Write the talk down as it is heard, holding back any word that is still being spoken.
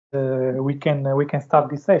we can start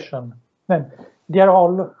this session. Then, dear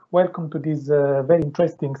all, welcome to this very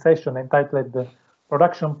interesting session entitled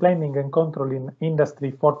Production Planning and Control in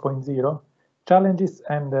Industry 4.0, Challenges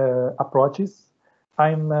and Approaches.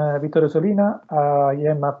 I'm Vittorio Solina. I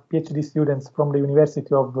am a PhD student from the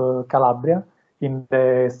University of Calabria in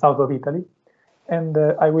the south of Italy, and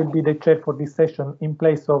I will be the chair for this session in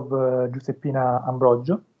place of Giuseppina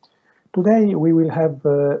Ambrogio. Today we will have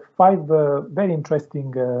 5 very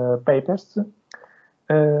interesting papers.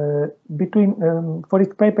 For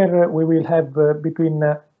each paper we will have between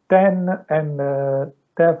 10 and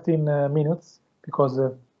 13 minutes, because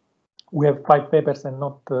we have 5 papers and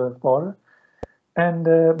not 4. And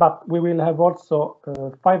but we will have also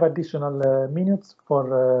 5 additional minutes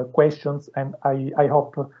for questions, and I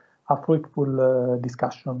hope a fruitful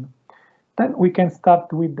discussion. Then we can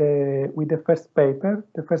start with the first paper.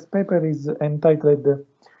 The first paper is entitled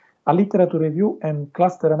A Literature Review and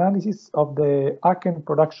Cluster Analysis of the Aachen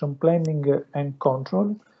Production Planning and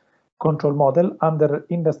Control Model under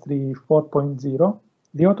Industry 4.0.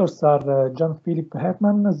 The authors are Jan-Phillip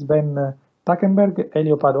Herrmann, Sven Tackenberg,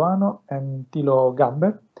 Elio Padoano, and Thilo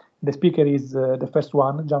Gamber. The speaker is the first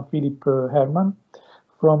one, Jan-Phillip Herrmann,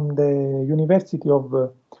 from the University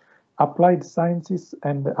of Applied Sciences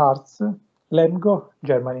and Arts, Lemgo,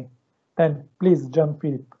 Germany. And please,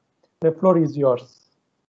 Jan-Phillip, the floor is yours.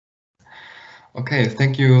 Okay,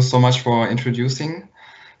 thank you so much for introducing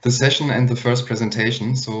the session and the first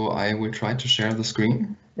presentation. So I will try to share the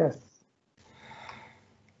screen. Yes.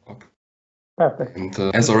 Okay. Perfect. And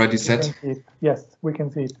as already said, yes, we can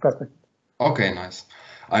see it. Perfect. Okay, nice.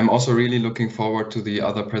 I'm also really looking forward to the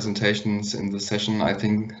other presentations in the session. I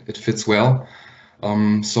think it fits well.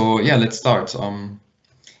 So yeah, let's start.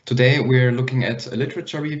 Today we're looking at a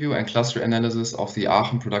literature review and cluster analysis of the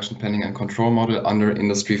Aachen Production Planning and Control Model under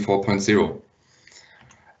Industry 4.0.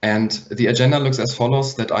 And the agenda looks as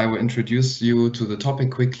follows: that I will introduce you to the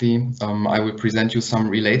topic quickly. I will present you some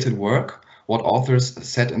related work, what authors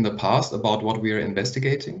said in the past about what we are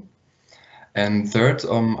investigating. And third,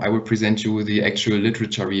 I will present you the actual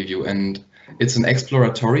literature review, and it's an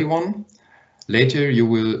exploratory one. Later you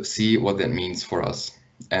will see what that means for us.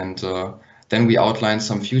 And then we outline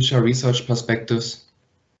some future research perspectives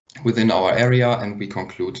within our area, and we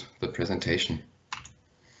conclude the presentation.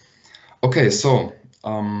 Okay, so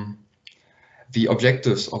the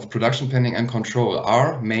objectives of production planning and control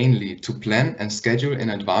are mainly to plan and schedule in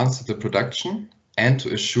advance the production and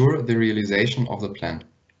to assure the realization of the plan.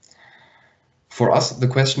 For us, the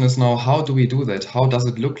question is now, how do we do that? How does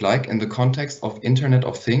it look like in the context of Internet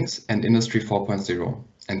of Things and Industry 4.0?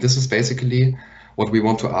 And this is basically what we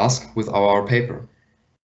want to ask with our paper.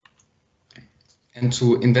 And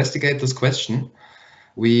to investigate this question,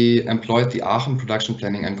 we employed the Aachen Production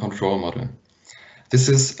Planning and Control Model. This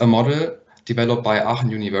is a model developed by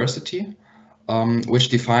Aachen University, which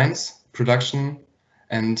defines production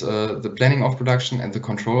and the planning of production and the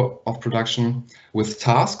control of production with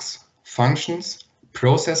tasks, functions,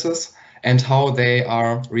 processes, and how they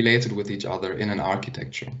are related with each other in an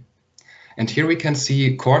architecture. And here we can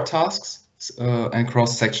see core tasks and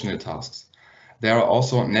cross-sectional tasks. There are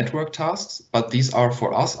also network tasks, but these are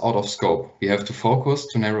for us out of scope. We have to focus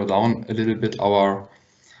to narrow down a little bit our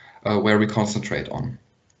where we concentrate on.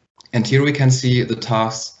 And here we can see the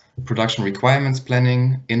tasks: production requirements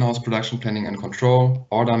planning, in-house production planning and control,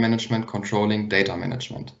 order management, controlling, data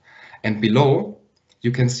management. And below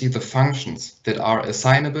you can see the functions that are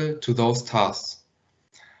assignable to those tasks.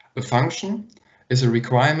 A function is a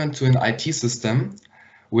requirement to an IT system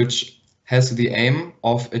which has the aim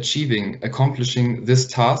of accomplishing this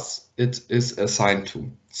task it is assigned to.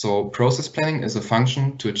 So process planning is a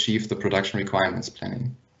function to achieve the production requirements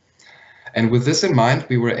planning. And with this in mind,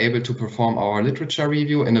 we were able to perform our literature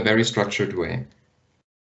review in a very structured way.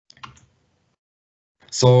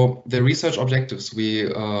 So the research objectives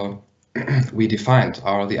we defined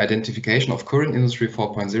are the identification of current Industry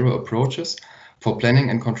 4.0 approaches for planning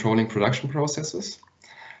and controlling production processes.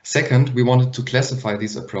 Second, we wanted to classify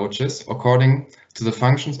these approaches according to the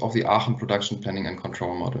functions of the Aachen Production Planning and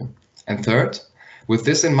Control Model. And third, with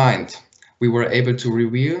this in mind, we were able to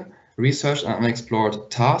reveal research and unexplored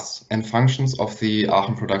tasks and functions of the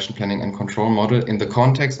Aachen Production Planning and Control Model in the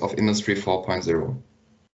context of Industry 4.0.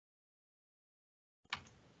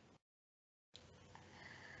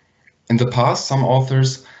 In the past, some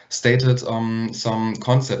authors stated some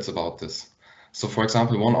concepts about this. So for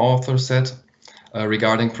example, one author said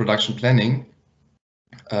regarding production planning,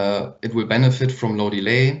 it will benefit from low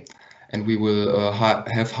delay, and we will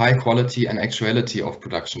have high quality and actuality of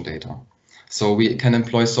production data. So we can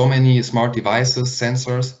employ so many smart devices,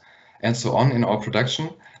 sensors, and so on in our production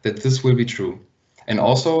that this will be true. And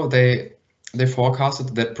also they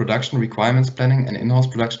forecasted that production requirements planning and in-house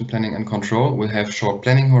production planning and control will have short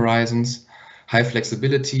planning horizons, high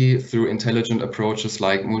flexibility through intelligent approaches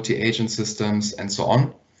like multi-agent systems and so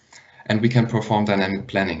on, and we can perform dynamic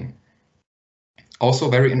planning. Also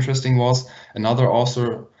very interesting was another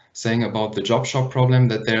author saying about the job shop problem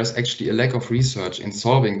that there's actually a lack of research in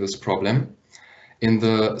solving this problem in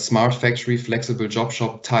the smart factory flexible job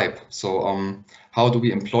shop type. So how do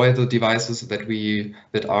we employ the devices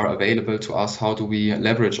that are available to us? How do we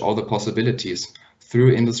leverage all the possibilities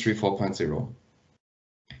through Industry 4.0?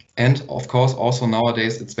 And of course, also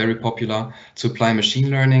nowadays, it's very popular to apply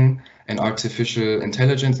machine learning and artificial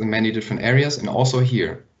intelligence in many different areas, and also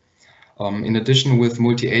here. In addition, with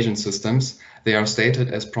multi-agent systems, they are stated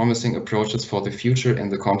as promising approaches for the future in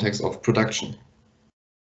the context of production.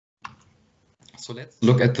 So let's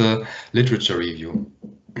look at the literature review.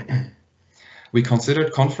 We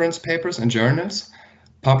considered conference papers and journals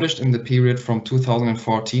published in the period from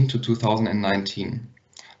 2014 to 2019.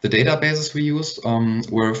 The databases we used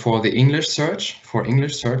were for the English search, for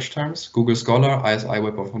English search terms, Google Scholar, ISI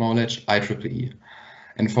Web of Knowledge, IEEE.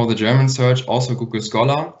 And for the German search, also Google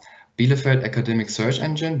Scholar, Bielefeld Academic Search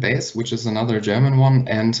Engine, BASE, which is another German one,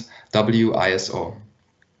 and WISO.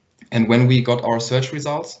 And when we got our search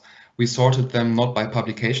results, we sorted them not by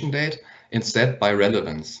publication date, instead by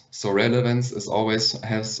relevance. So relevance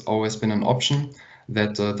has always been an option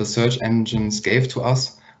that the search engines gave to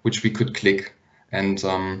us, which we could click. And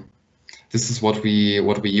this is what we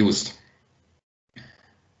used.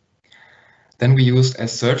 Then we used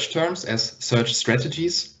as search terms, as search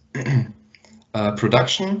strategies,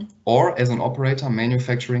 production, or as an operator,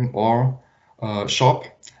 manufacturing, or shop,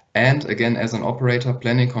 and again as an operator,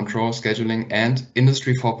 planning, control, scheduling, and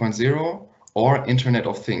Industry 4.0 or Internet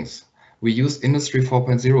of Things. We used Industry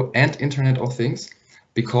 4.0 and Internet of Things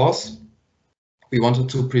because we wanted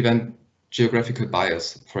to prevent geographical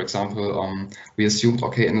bias. For example, we assumed,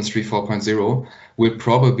 okay, Industry 4.0 will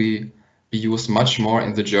probably be used much more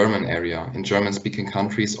in the German area, in German-speaking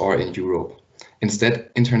countries or in Europe. Instead,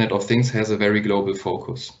 Internet of Things has a very global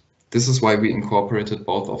focus. This is why we incorporated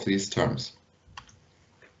both of these terms.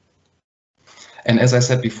 And as I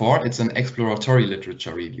said before, it's an exploratory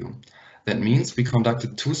literature review. That means we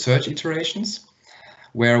conducted 2 search iterations,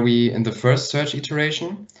 where we, in the first search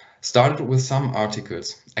iteration, started with some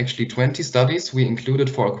articles. Actually 20 studies we included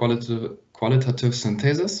for a qualitative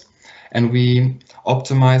synthesis, and we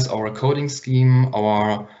optimized our coding scheme,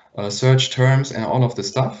 our search terms, and all of the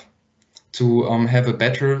stuff to have a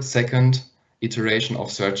better second iteration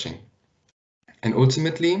of searching. And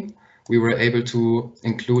ultimately, we were able to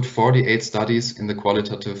include 48 studies in the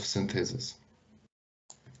qualitative synthesis.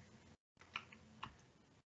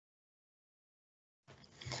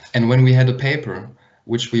 And when we had a paper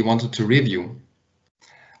which we wanted to review,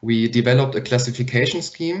 we developed a classification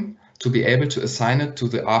scheme to be able to assign it to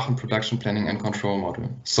the Aachen production planning and control model.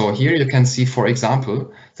 So here you can see, for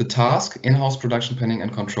example, the task in-house production planning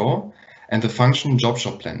and control and the function job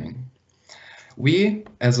shop planning. We,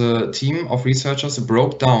 as a team of researchers,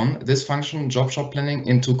 broke down this function job shop planning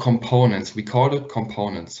into components. We called it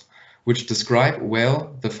components, which describe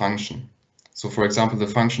well the function. So for example, the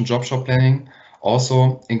function job shop planning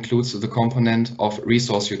also includes the component of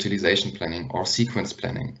resource utilization planning or sequence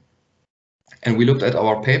planning. And we looked at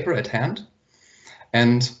our paper at hand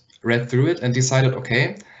and read through it and decided,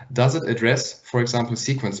 okay, does it address, for example,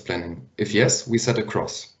 sequence planning? If yes, we set a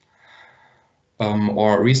cross.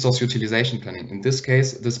 Or resource utilization planning. In this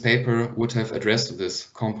case, this paper would have addressed this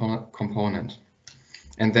component.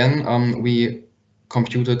 And then we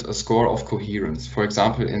computed a score of coherence. For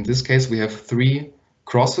example, in this case, we have 3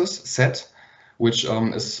 crosses set, which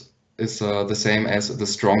is the same as the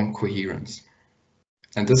strong coherence.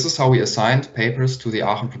 And this is how we assigned papers to the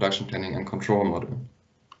Aachen production planning and control model.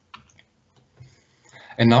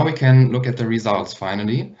 And now we can look at the results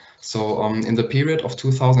finally. So in the period of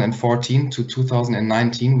 2014 to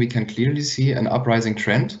 2019, we can clearly see an uprising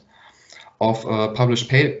trend of published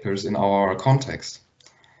papers in our context.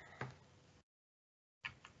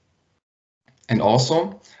 And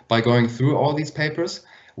also, by going through all these papers,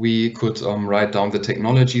 we could write down the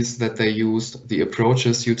technologies that they used, the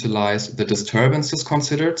approaches utilized, the disturbances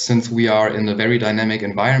considered. Since we are in a very dynamic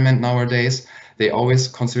environment nowadays, they always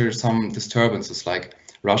consider some disturbances like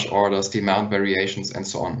rush orders, demand variations, and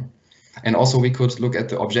so on. And also we could look at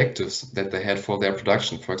the objectives that they had for their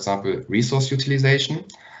production, for example, resource utilization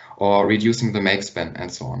or reducing the make span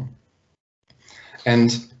and so on.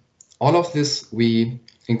 And all of this we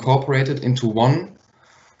incorporated into one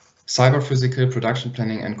cyber-physical production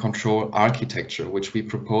planning and control architecture, which we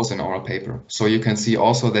propose in our paper. So you can see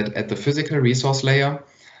also that at the physical resource layer,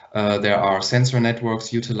 there are sensor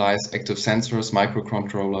networks utilized, active sensors,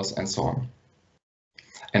 microcontrollers, and so on.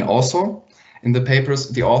 And also, in the papers,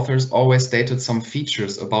 the authors always stated some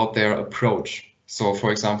features about their approach. So, for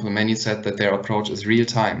example, many said that their approach is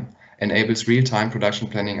real-time, enables real-time production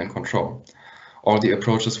planning and control. All the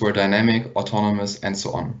approaches were dynamic, autonomous, and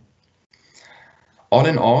so on. All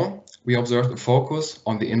in all, we observed a focus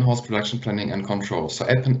on the in-house production planning and control. So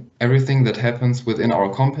everything that happens within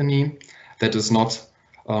our company that is not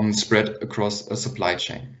spread across a supply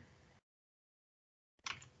chain.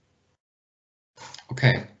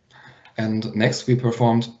 Okay, and next we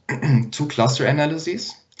performed 2 cluster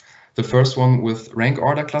analyses. The first one with rank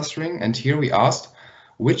order clustering, and here we asked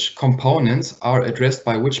which components are addressed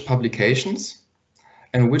by which publications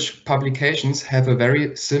and which publications have a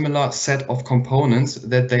very similar set of components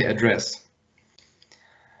that they address.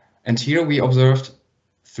 And here we observed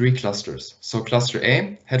 3 clusters. So cluster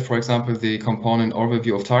A had, for example, the component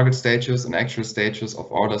overview of target stages and actual stages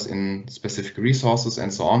of orders in specific resources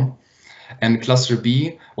and so on. And cluster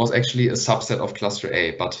B was actually a subset of cluster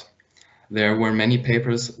A, but there were many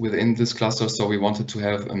papers within this cluster, so we wanted to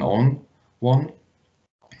have an own one.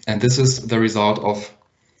 And this is the result of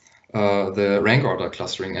the rank order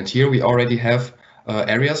clustering. And here we already have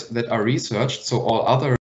areas that are researched, so all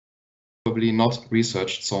other probably not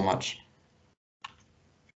researched so much.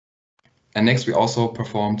 And next we also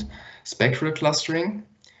performed spectral clustering.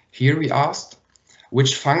 Here we asked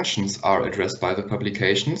which functions are addressed by the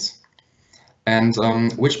publications and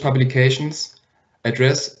which publications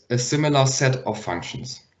address a similar set of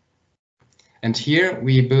functions. And here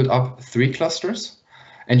we build up 3 clusters.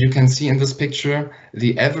 And you can see in this picture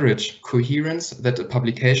the average coherence that a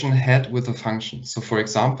publication had with a function. So for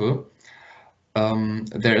example,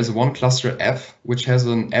 there is one cluster F, which has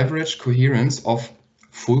an average coherence of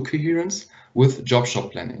full coherence with job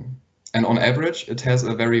shop planning. And on average, it has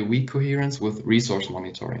a very weak coherence with resource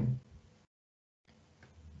monitoring.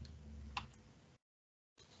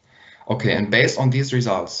 Okay, and based on these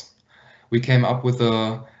results, we came up with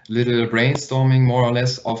a little brainstorming, more or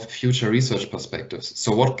less, of future research perspectives.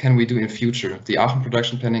 So what can we do in future? The Aachen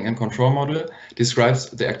production planning and control model describes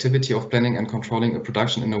the activity of planning and controlling a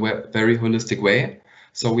production in a very holistic way.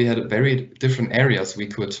 So we had very different areas we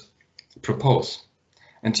could propose.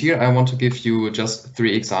 And here I want to give you just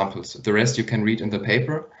 3 examples. The rest you can read in the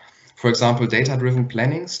paper. For example, data-driven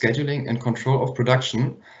planning, scheduling, and control of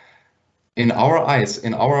production. In our eyes,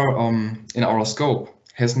 in our scope,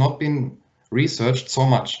 has not been researched so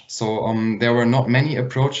much. So there were not many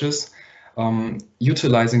approaches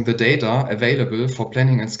utilizing the data available for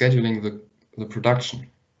planning and scheduling the production.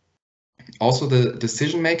 Also, the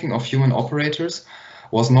decision-making of human operators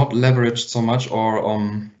was not leveraged so much or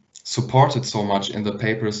supported so much in the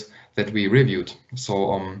papers that we reviewed.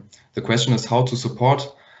 So the question is how to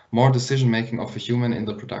support more decision-making of a human in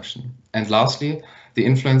the production. And lastly, the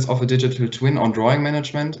influence of a digital twin on drawing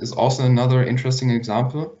management is also another interesting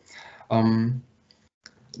example.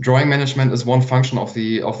 Drawing management is one function of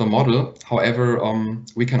the model. However,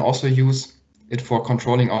 we can also use it for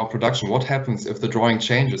controlling our production. What happens if the drawing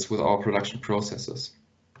changes with our production processes?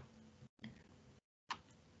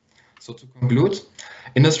 So to conclude,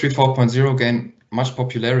 Industry 4.0 gained much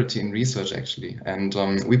popularity in research actually, and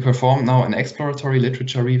we performed now an exploratory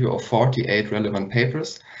literature review of 48 relevant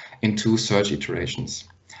papers in 2 search iterations.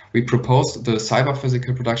 We proposed the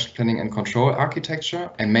cyber-physical production planning and control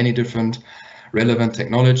architecture and many different relevant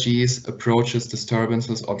technologies, approaches,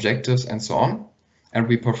 disturbances, objectives, and so on. And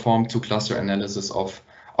we performed 2 cluster analysis of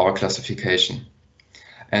our classification.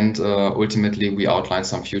 And ultimately, we outlined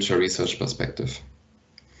some future research perspective.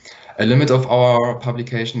 A limit of our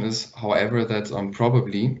publication is, however, that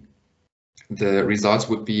probably the results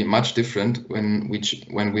would be much different when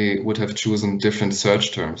we would have chosen different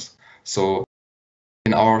search terms. So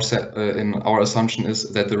in our assumption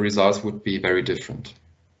is that the results would be very different.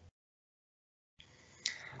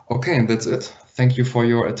 Okay, and that's it. Thank you for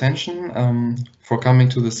your attention, for coming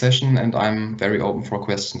to the session, and I'm very open for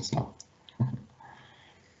questions now.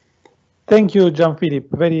 Thank you, Jan-Phillip.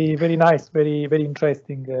 Very nice, very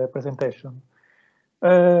interesting presentation.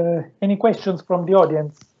 Any questions from the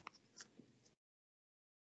audience?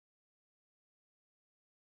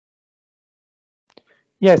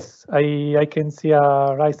 Yes, I can see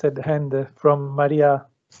a raised hand from Maria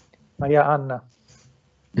Anna.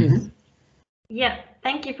 Please. Yeah,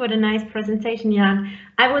 thank you for the nice presentation, Jan.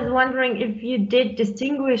 I was wondering if you did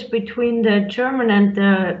distinguish between the German and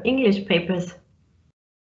the English papers.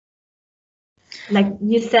 Like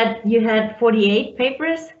you said, you had 48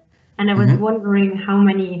 papers. and I was wondering how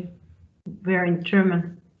many were in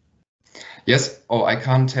German. Yes. Oh, I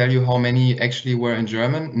can't tell you how many actually were in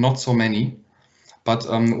German. Not so many, but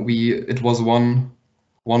it was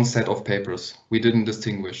one set of papers. We didn't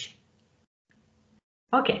distinguish.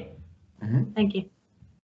 Okay. Thank you.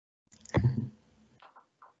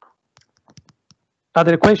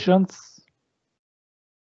 Other questions?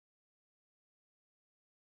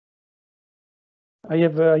 I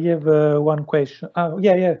have one question. Oh,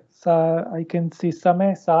 yeah. I can see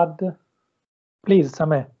Sameh, Saad. Please,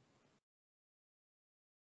 Sameh.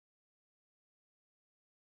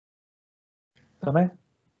 Sameh?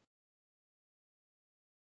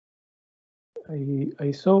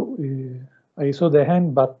 I saw the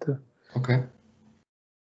hand, but okay.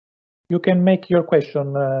 You can make your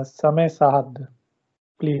question, Sameh Saad,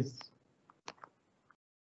 please.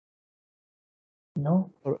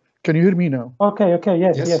 No? Can you hear me now? Okay,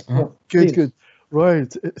 yes. Good.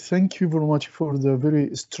 Right. Thank you very much for the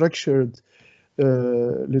very structured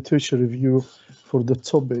literature review for the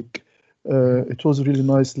topic. It was really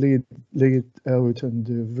nice laid out and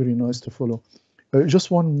very nice to follow.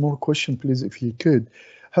 Just one more question, please, if you could.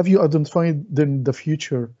 Have you identified then the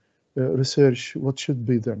future research? What should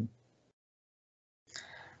be then?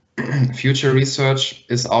 Future research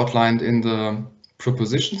is outlined in the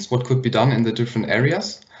propositions, what could be done in the different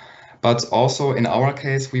areas. But also in our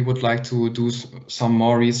case, we would like to do some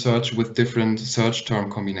more research with different search term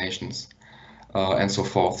combinations and so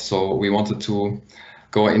forth. So we wanted to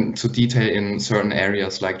go into detail in certain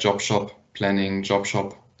areas like job shop planning, job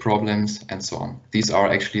shop problems, and so on. These are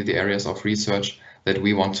actually the areas of research that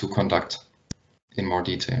we want to conduct in more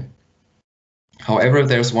detail. However,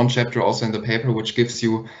 there's one chapter also in the paper which gives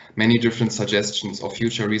you many different suggestions of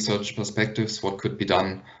future research perspectives, what could be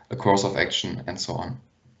done, a course of action, and so on.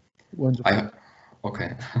 Wonderful.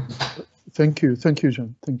 Okay. Thank you,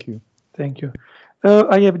 Jan. Thank you. Thank you.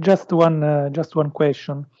 I have just one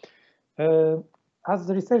question. As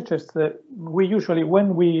researchers, we usually,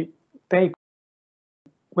 when we face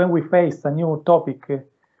a new topic,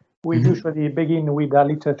 we usually begin with a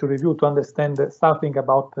literature review to understand something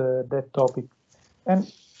about that topic. And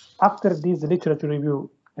after this literature review,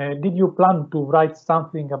 did you plan to write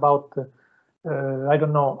something about, I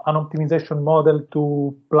don't know, an optimization model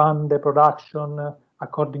to plan the production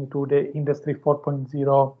according to the Industry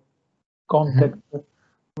 4.0 context?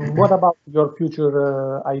 What about your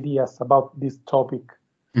future ideas about this topic?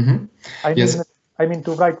 I mean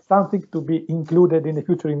to write something to be included in the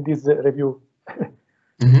future in this review.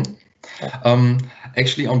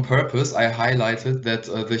 Actually, on purpose, I highlighted that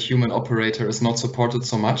the human operator is not supported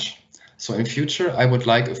so much. So in future, I would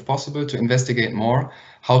like, if possible, to investigate more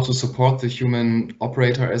how to support the human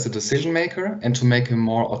operator as a decision maker and to make him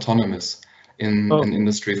more autonomous in an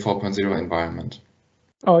Industry 4.0 environment.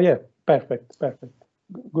 Oh yeah, perfect.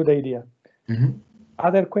 Good idea.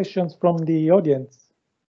 Other questions from the audience?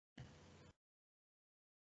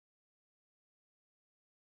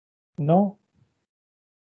 No?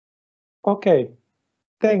 Okay.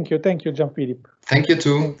 Thank you, Jan-Phillip. Thank you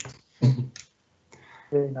too.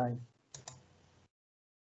 Very nice.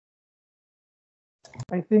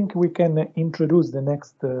 I think we can introduce the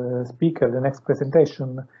next speaker, the next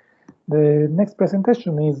presentation. The next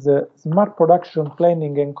presentation is Smart Production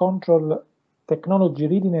Planning and Control Technology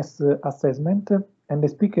Readiness Assessment, and the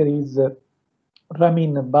speaker is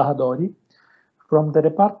Ramin Bahadori from the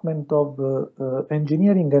Department of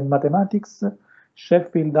Engineering and Mathematics,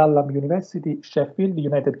 Sheffield Hallam University, Sheffield,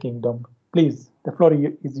 United Kingdom. Please, the floor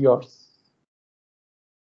is yours.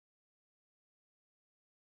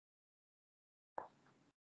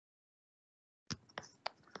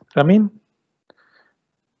 Ramin?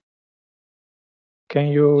 Can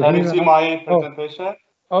you see my presentation?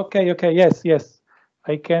 Oh. Okay, yes.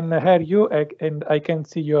 I can hear you and I can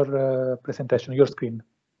see your presentation, your screen.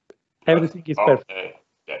 Everything is perfect.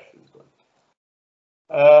 Yes, it's good.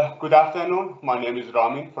 Good afternoon. My name is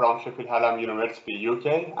Ramin from Sheffield Hallam University,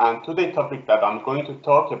 UK, and today's topic that I'm going to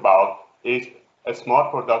talk about is a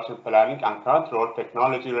smart production planning and control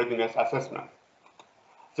technology readiness assessment.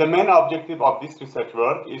 The main objective of this research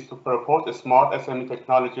work is to propose a smart SME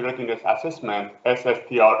technology readiness assessment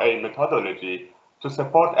 (SSTRA) methodology to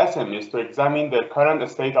support SMEs to examine their current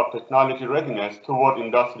state of technology readiness toward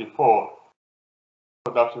Industry 4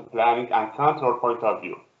 production planning and control point of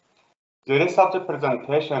view. The rest of the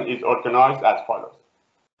presentation is organized as follows.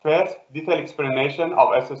 First, detailed explanation of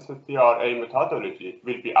SSTRA methodology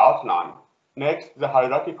will be outlined. Next, the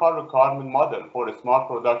hierarchical requirement model for a smart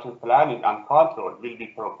production planning and control will be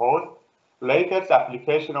proposed. Later, the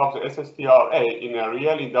application of the SSTRA in a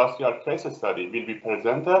real industrial case study will be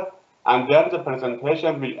presented. and then the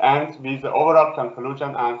presentation will end with the overall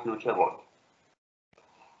conclusion and future work.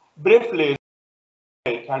 Briefly,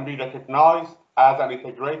 can be recognized as an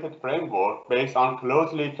integrated framework based on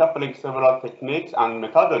closely coupling several techniques and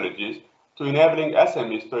methodologies to enabling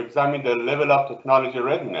SMEs to examine their level of technology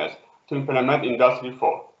readiness to implement Industry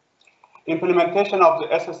 4. Implementation of the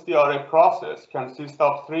SSTRA process consists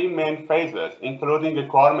of three main phases, including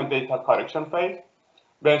requirement data collection phase,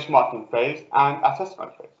 benchmarking phase, and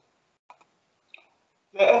assessment phase.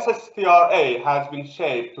 The SSTRA has been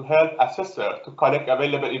shaped to help assessors to collect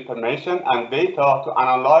available information and data to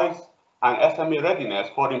analyze an SME readiness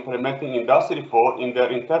for implementing Industry 4 in their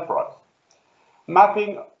enterprise.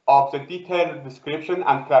 Mapping of the detailed description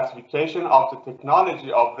and classification of the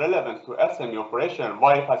technology of relevance to SME operation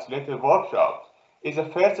via facilitated workshops is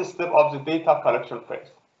the first step of the data collection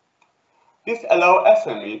phase. This allows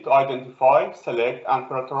SME to identify, select, and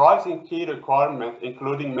prioritize key requirements,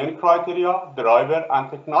 including main criteria, driver, and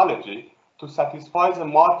technology, to satisfy the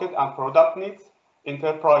market and product needs,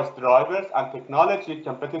 enterprise drivers, and technology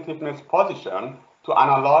competitiveness position to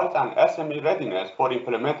analyze an SME readiness for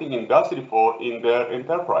implementing Industry 4 in their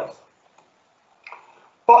enterprise.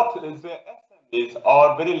 But the SMEs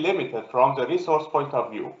are very limited from the resource point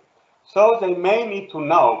of view. So they may need to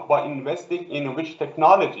know by investing in which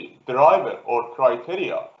technology, driver, or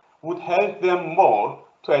criteria would help them more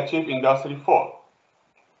to achieve Industry 4.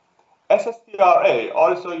 SSTRA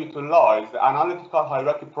also utilizes the analytical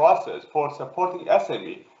hierarchy process for supporting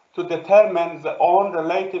SME to determine the own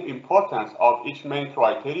relative importance of each main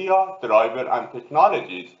criteria, driver, and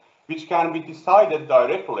technologies, which can be decided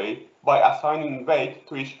directly by assigning weight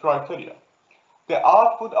to each criteria. The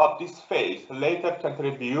output of this phase later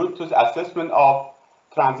contributes to the assessment of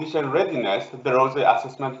transition readiness through the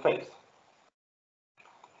assessment phase.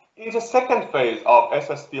 In the second phase of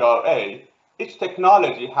SSTRA, each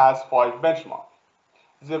technology has 5 benchmarks.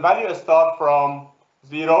 The values start from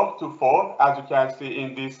 0 to 4, as you can see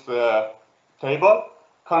in this table,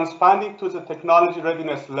 corresponding to the technology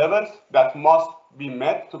readiness levels that must be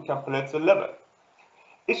met to complete the level.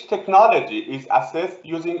 Each technology is assessed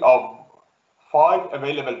using 5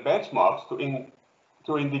 available benchmarks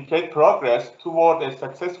to indicate progress toward a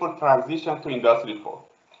successful transition to Industry 4.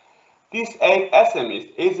 These 8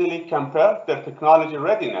 SMEs easily compare their technology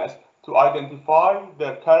readiness to identify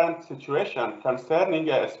their current situation concerning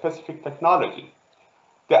a specific technology.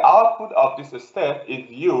 The output of this step is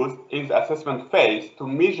used in the assessment phase to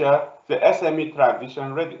measure the SME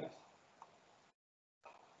transition readiness.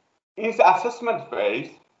 In the assessment phase,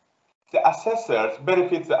 the assessors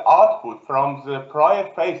benefit the output from the prior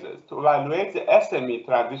phases to evaluate the SME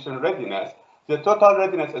transition readiness. The total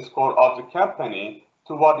readiness score of the company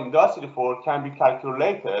toward Industry 4 can be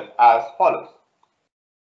calculated as follows.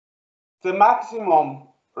 The maximum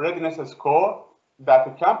readiness score that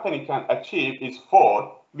a company can achieve is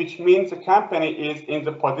 4, which means the company is in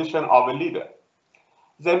the position of a leader.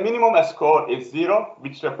 The minimum score is 0,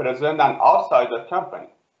 which represents an outsider company.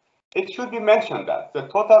 It should be mentioned that the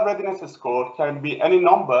total readiness score can be any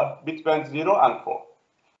number between 0 and 4.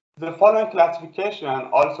 The following classification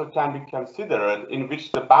also can be considered, in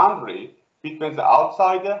which the boundary between the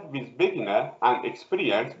outsider with beginner and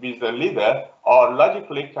experience with the leader are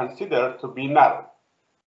logically considered to be narrow.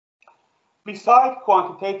 Besides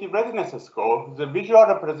quantitative readiness score, the visual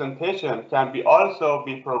representation can also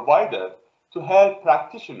be provided to help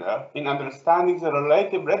practitioners in understanding the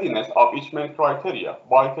relative readiness of each main criteria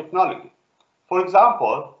by technology. For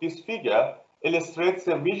example, this figure illustrates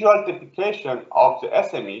the visual depiction of the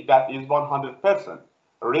SME that is 100%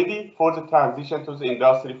 ready for the transition to the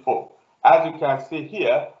Industry 4. As you can see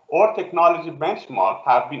here, all technology benchmarks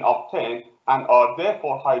have been obtained and are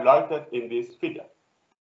therefore highlighted in this figure.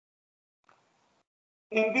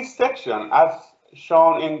 In this section, as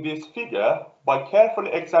shown in this figure, by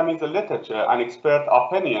carefully examining the literature and expert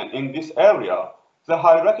opinion in this area, the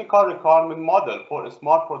hierarchical requirement model for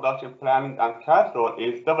smart production planning and control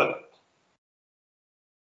is developed.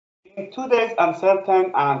 In today's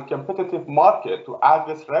uncertain and competitive market, to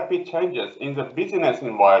address rapid changes in the business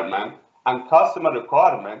environment and customer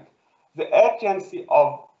requirement, the urgency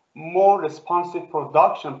of more responsive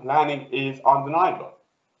production planning is undeniable.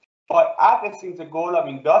 By addressing the goal of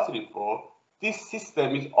Industry 4, this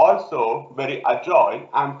system is also very agile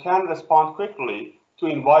and can respond quickly to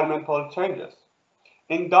environmental changes.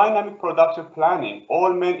 In dynamic production planning,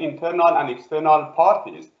 all main internal and external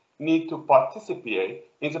parties need to participate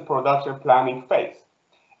in the production planning phase.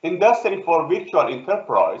 Industry 4 Virtual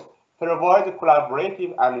Enterprise provides a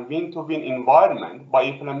collaborative and win-to-win environment by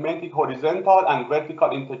implementing horizontal and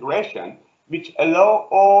vertical integration, which allow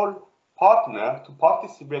all partner to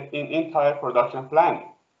participate in entire production planning.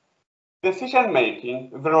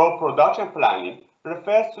 Decision-making through production planning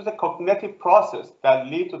refers to the cognitive process that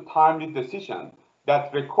lead to timely decisions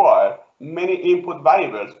that require many input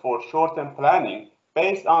variables for short-term planning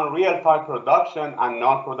based on real-time production and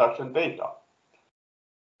non-production data.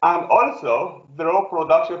 And also, through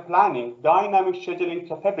production planning, dynamic scheduling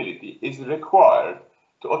capability is required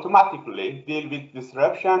to automatically deal with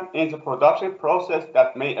disruption in the production process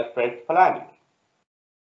that may affect planning.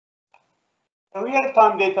 A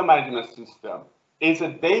real-time data management system is a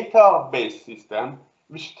data-based system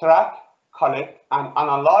which tracks, collects, and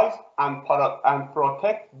analyzes and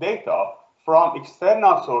protects data from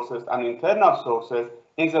external sources and internal sources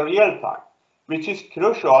in the real time, which is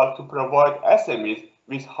crucial to provide SMEs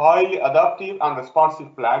with highly adaptive and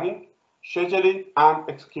responsive planning, scheduling, and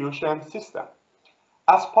execution system.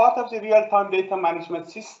 As part of the real-time data management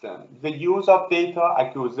system, the use of data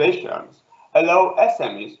acquisitions allow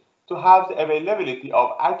SMEs to have the availability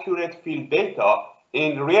of accurate field data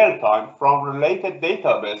in real time from related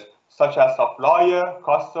databases such as supplier,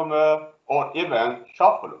 customer, or even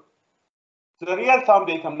shop floor. The real-time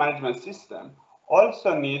data management system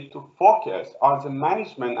also needs to focus on the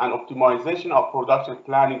management and optimization of production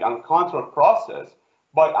planning and control process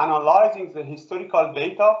by analyzing the historical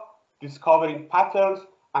data, discovering patterns,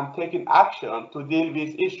 and taking action to deal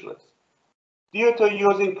with issues. Due to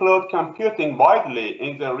using cloud computing widely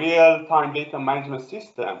in the real-time data management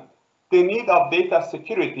system, the need of data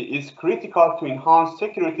security is critical to enhance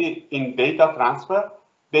security in data transfer,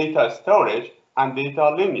 data storage, and data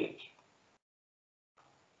lineage.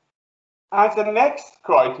 As the next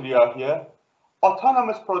criteria here,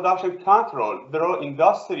 autonomous production control through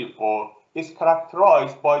Industry 4 is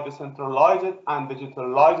characterized by decentralized and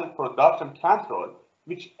digitalized production control,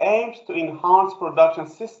 which aims to enhance production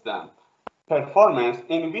system performance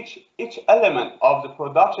in which each element of the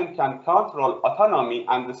production can control autonomy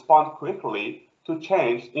and respond quickly to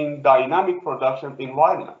change in dynamic production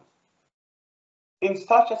environments. In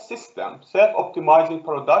such a system, self-optimizing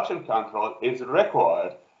production control is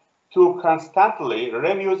required to constantly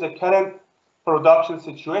review the current production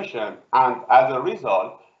situation, and as a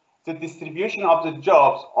result, the distribution of the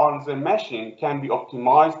jobs on the machine can be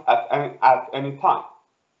optimized at any time.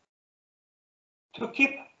 To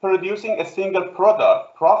keep producing a single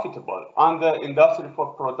product profitable under Industry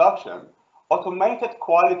 4 production, automated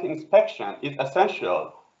quality inspection is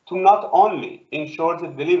essential to not only ensure the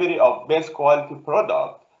delivery of best quality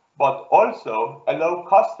product, but also allow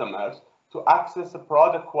customers to access the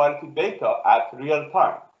product quality data at real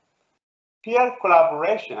time. Peer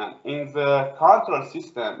collaboration in the control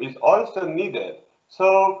system is also needed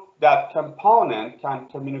so that components can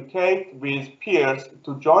communicate with peers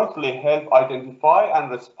to jointly help identify and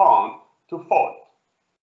respond to fault.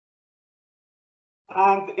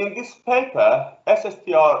 And in this paper,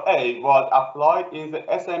 SSTRA was applied in the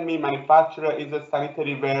SME manufacturer in the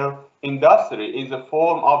sanitary ware industry in the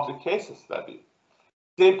form of the case study.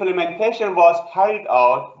 The implementation was carried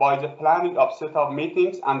out by the planning of set of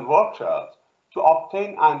meetings and workshops to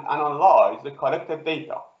obtain and analyze the collected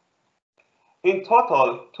data. In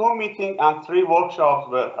total, 2 meetings and 3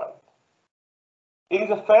 workshops were held. In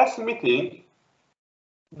the first meeting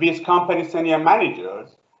with company senior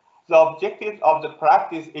managers, the objectives of the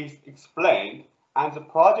practice is explained and the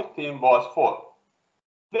project team was formed.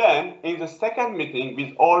 Then, in the second meeting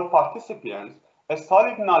with all participants, a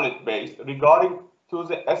solid knowledge base regarding to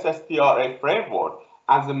the SSTRA framework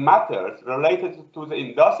and the matters related to the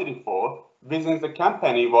Industry 4 within the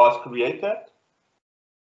company was created.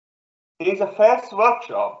 In the first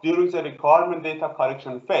workshop, during the requirement data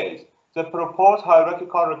collection phase, the proposed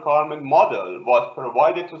hierarchical requirement model was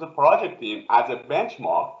provided to the project team as a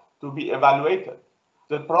benchmark to be evaluated.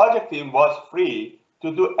 The project team was free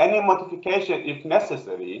to do any modification if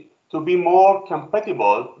necessary to be more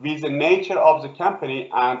compatible with the nature of the company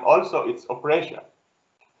and also its operation.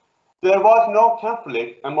 There was no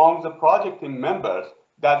conflict among the project team members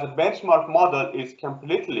that the benchmark model is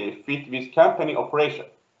completely fit with company operation.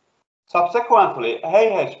 Subsequently,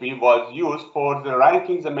 AHP was used for the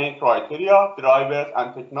ranking the main criteria, drivers,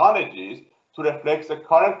 and technologies to reflect the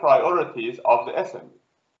current priorities of the SME.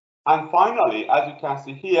 And finally, as you can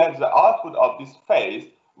see here, the output of this phase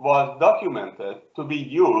was documented to be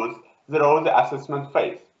used through the assessment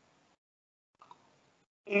phase.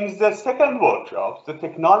 In the second workshop, the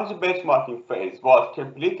technology benchmarking phase was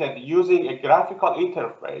completed using a graphical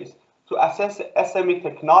interface to assess the SME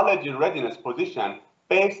technology readiness position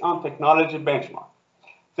based on technology benchmark.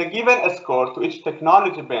 The given score to each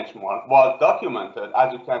technology benchmark was documented,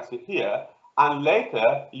 as you can see here, and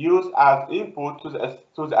later used as input to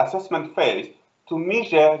the assessment phase to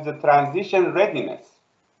measure the transition readiness.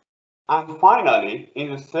 And finally,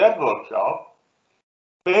 in the third workshop,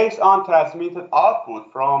 based on transmitted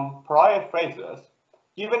output from prior phases,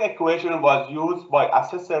 given equation was used by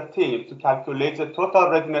assessor team to calculate the total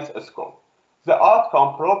readiness score. The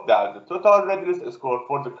outcome proved that the total readiness score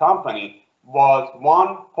for the company was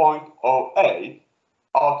 1.08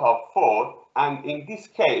 out of 4, and in this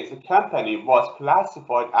case, the company was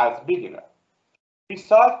classified as beginner.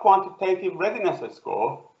 Besides quantitative readiness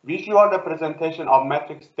score, visual representation of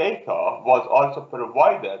metrics data was also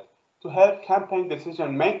provided to help campaign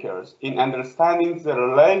decision makers in understanding the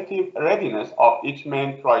relative readiness of each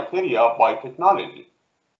main criteria by technology.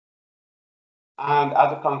 And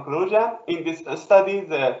as a conclusion, in this study,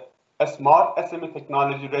 the Smart SME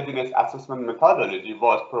Technology Readiness Assessment methodology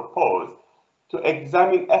was proposed to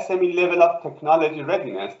examine SME level of technology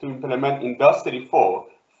readiness to implement Industry 4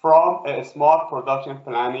 from a smart production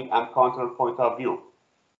planning and control point of view.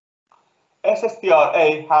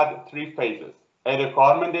 SSTRA had 3 phases: a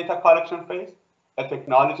requirement data collection phase, a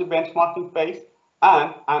technology benchmarking phase,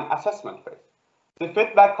 and an assessment phase. The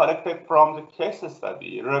feedback collected from the case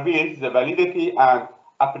study reveals the validity and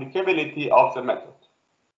applicability of the method.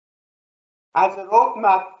 As a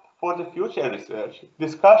roadmap for the future research,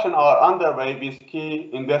 discussions are underway with key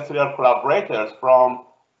industrial collaborators from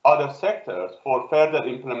other sectors for further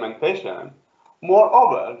implementation.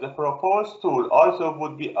 Moreover, the proposed tool also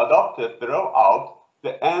would be adopted throughout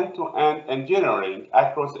the end-to-end engineering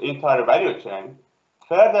across the entire value chain.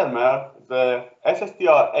 Furthermore, the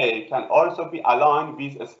SSTRA can also be aligned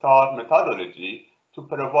with a STAR methodology to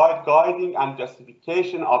provide guiding and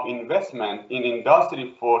justification of investment in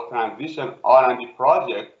Industry 4 transition R&D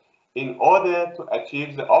project in order to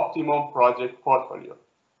achieve the optimum project portfolio.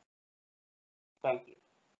 Thank you.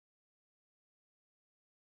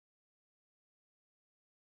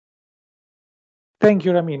 Thank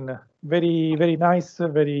you, Ramin. Very, very nice,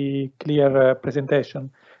 very clear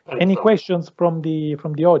presentation. Any questions from the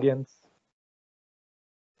audience?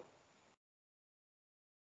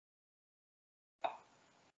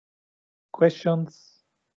 Questions?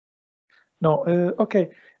 No. Okay.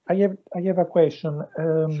 I have a question.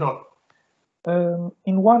 Sure.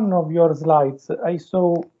 In one of your slides, I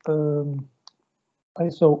saw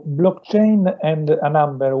blockchain and a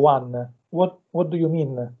number 1. What do you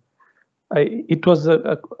mean? It was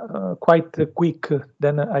quite quick.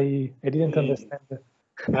 Then I didn't understand.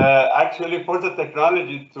 Actually, for the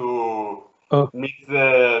technology to meet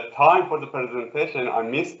the time for the presentation, I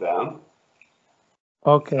missed them.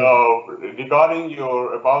 Okay. So regarding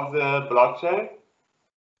about the blockchain.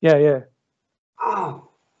 Yeah.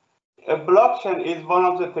 A blockchain is one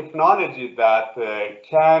of the technologies that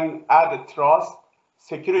can add trust,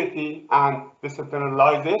 security, and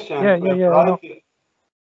decentralization to a variety.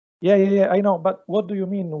 Yeah, I know. But what do you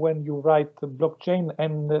mean when you write blockchain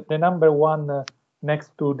and the number 1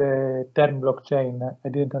 next to the term blockchain? I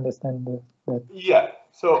didn't understand that. Yeah.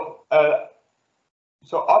 So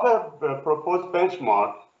other proposed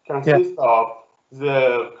benchmark consists of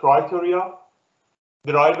the criteria,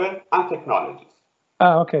 driver, and technologies.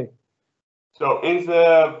 Okay. So in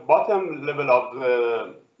the bottom level of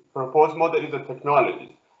the proposed model is the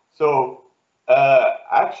technologies. So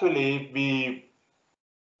actually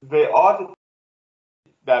they are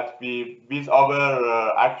that we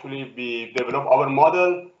develop our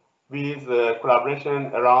model with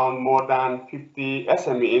collaboration around more than 50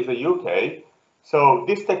 SME in the UK. So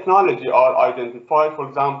this technology are identified, for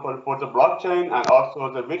example, for the blockchain and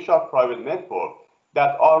also the virtual private network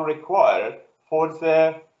that are required for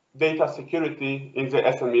the data security in the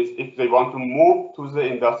SMEs if they want to move to the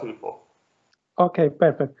Industry 4. Okay,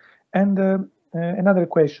 perfect. And another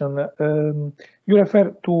question. You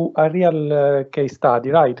refer to a real case study,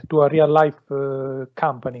 right? To a real life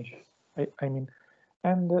company, I mean.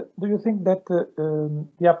 And do you think that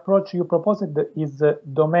the approach you proposed is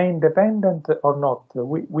domain dependent or not?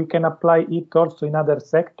 We can apply it also in other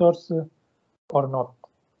sectors or not?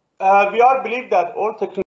 We all believe that all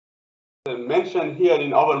technology mentioned here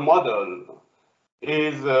in our model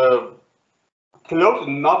is close,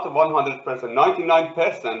 not 100%,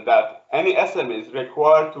 99% that any SME is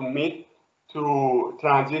required to meet to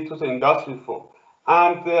transit to the Industry 4.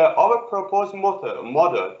 And our proposed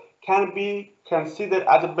model can be considered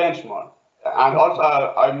as a benchmark. And also,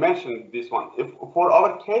 I mentioned this one. If for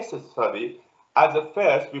our case study, as a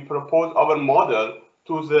first, we propose our model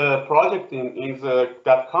to the project team in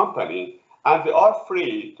that company, and they are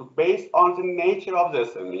free to, based on the nature of the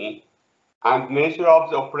SME and nature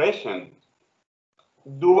of the operation,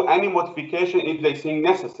 do any modification if they think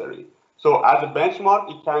necessary. So as a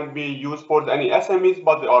benchmark, it can be used for any SMEs,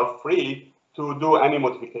 but they are free to do any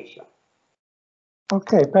modification.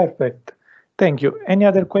 Okay, perfect. Thank you. Any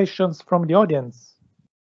other questions from the audience?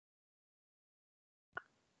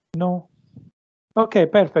 No? Okay,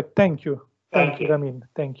 perfect. Thank you. Thank you, Ramin.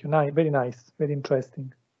 Thank you. Very nice. Very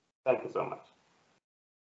interesting. Thank you so much.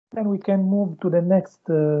 Then we can move to the next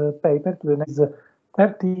paper, to the next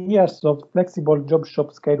 30 years of flexible job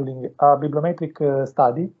shop scheduling, a bibliometric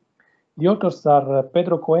study. The authors are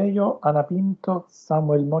Pedro Coelho, Ana Pinto,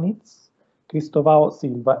 Samuel Moniz, Cristovao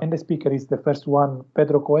Silva, and the speaker is the first one,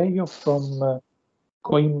 Pedro Coelho from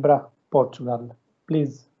Coimbra, Portugal.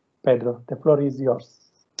 Please, Pedro, the floor is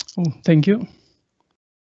yours. Oh, thank you.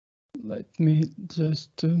 Let me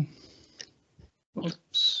just,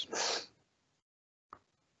 oops.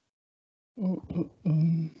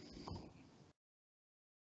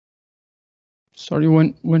 Sorry,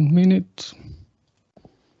 one minute.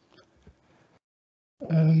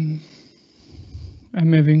 I'm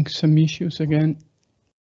having some issues again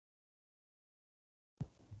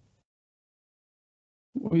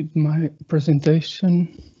with my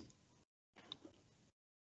presentation.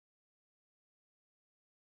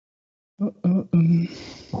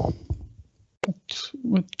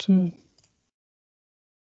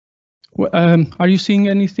 Are you seeing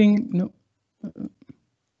anything? No.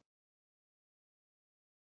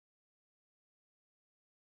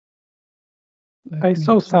 I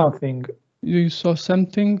saw something. You saw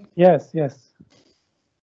something? Yes, yes.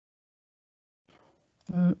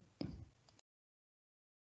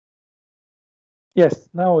 Yes,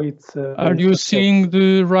 now it's. Are you seeing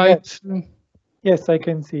the right? Yes, I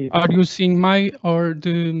can see it. Are you seeing my or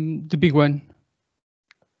the big one?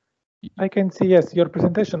 I can see, yes, your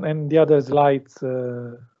presentation and the other slides,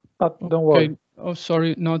 but don't worry. Oh,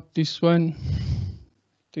 sorry, not this one.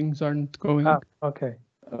 Things aren't going. Okay.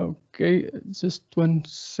 Okay, just 1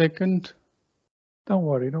 second. Don't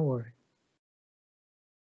worry, don't worry.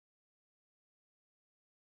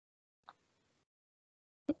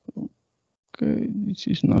 Okay, this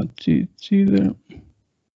is not it either.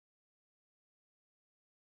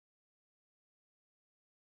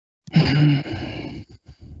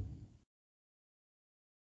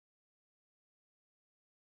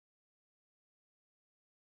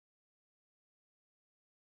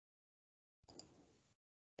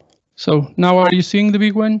 So now are you seeing the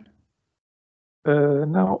big one?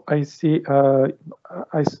 Now I see.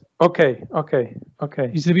 Okay.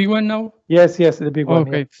 Is the big one now? Yes, the big one.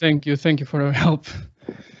 Okay, yeah. Thank you for your help.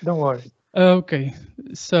 Don't worry. Okay,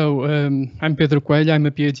 so I'm Pedro Coelho. I'm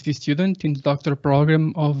a PhD student in the doctoral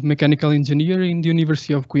program of mechanical engineering in the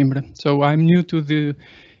University of Coimbra. So I'm new to the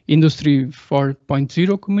Industry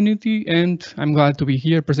 4.0 community, and I'm glad to be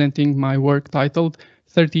here presenting my work titled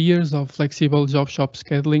 30 Years of Flexible Job Shop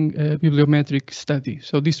Scheduling Bibliometric Study.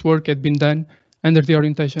 So this work had been done under the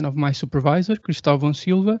orientation of my supervisor, Cristovao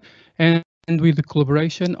Silva, and with the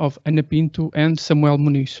collaboration of Ana Pinto and Samuel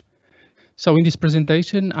Moniz. So in this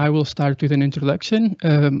presentation, I will start with an introduction.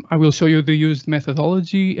 I will show you the used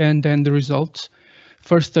methodology and then the results.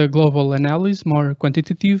 First, a global analysis, more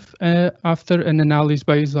quantitative, after an analysis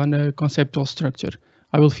based on a conceptual structure.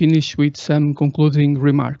 I will finish with some concluding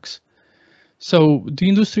remarks. So the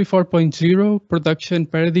Industry 4.0 production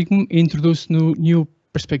paradigm introduced new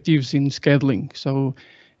perspectives in scheduling. So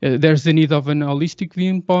there's the need of an holistic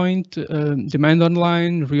viewpoint, demand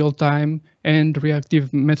online, real-time, and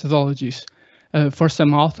reactive methodologies. For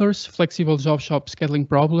some authors, flexible job shop scheduling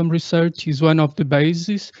problem research is one of the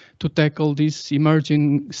bases to tackle these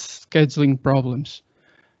emerging scheduling problems.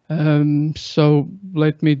 So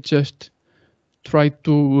let me just try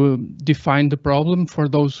to define the problem for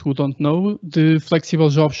those who don't know. The flexible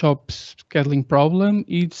job shop scheduling problem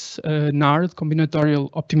is an hard combinatorial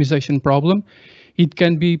optimization problem. It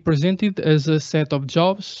can be presented as a set of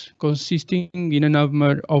jobs consisting in a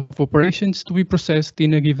number of operations to be processed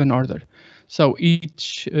in a given order. So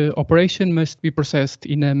each operation must be processed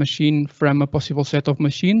in a machine from a possible set of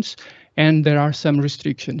machines, and there are some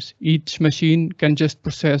restrictions. Each machine can just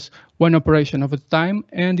process one operation at a time,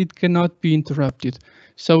 and it cannot be interrupted.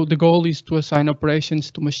 So the goal is to assign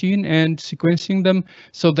operations to machine and sequencing them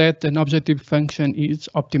so that an objective function is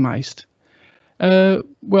optimized.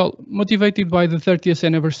 Well, motivated by the 30th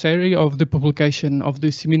anniversary of the publication of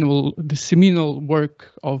the seminal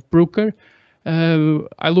work of Brooker,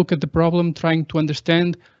 I look at the problem trying to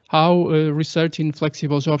understand how research in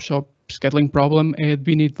flexible job shop scheduling problem had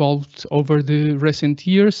been evolved over the recent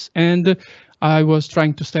years, and I was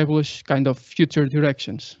trying to establish kind of future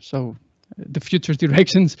directions. So the future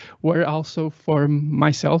directions were also for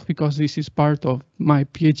myself, because this is part of my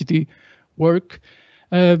PhD work.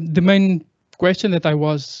 The main question that I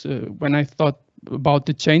was, when I thought about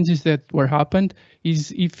the changes that were happened,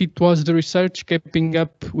 is if it was the research keeping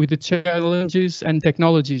up with the challenges and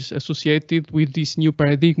technologies associated with this new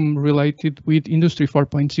paradigm related with Industry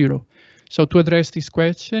 4.0. So to address this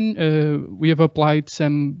question, we have applied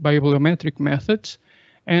some bibliometric methods,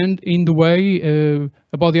 and in the way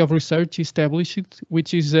a body of research established,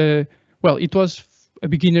 which is, well, it was a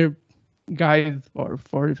beginner guide or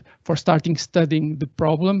for starting studying the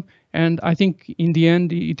problem, and I think in the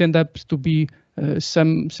end it ended up to be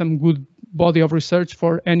some good body of research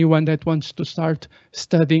for anyone that wants to start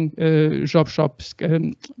studying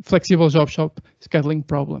flexible job shop scheduling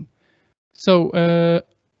problem. So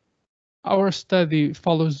our study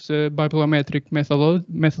follows the bibliometric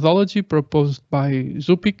methodology proposed by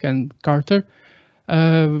Zupik and Carter.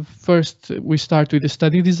 First, we start with the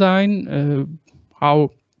study design.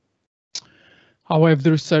 How have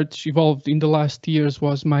the research evolved in the last years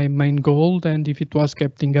was my main goal, and if it was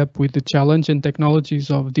keeping up with the challenge and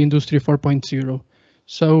technologies of the Industry 4.0.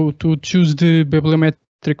 So to choose the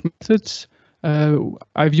bibliometric methods,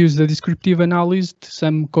 I've used the descriptive analysis,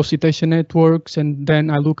 some co-citation networks, and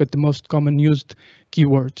then I look at the most common used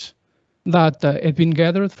keywords that had been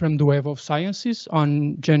gathered from the Web of Sciences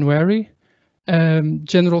on January.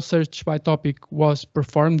 General search by topic was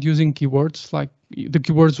performed using keywords, like the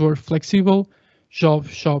keywords were flexible, job,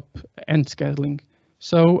 shop, and scheduling.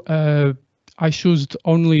 So I chose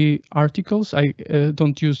only articles. I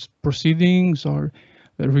don't use proceedings or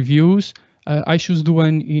reviews. I chose the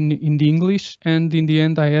one in the English, and in the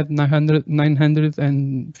end I had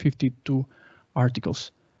 952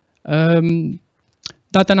 articles.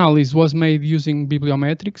 That analysis was made using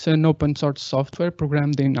Bibliometrics, an open source software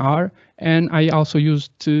programmed in R, and I also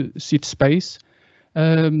used SeedSpace.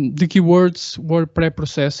 The keywords were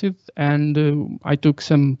pre-processed, and I took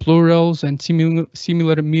some plurals and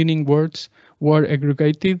similar meaning words were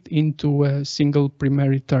aggregated into a single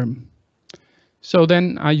primary term. So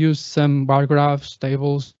then I used some bar graphs,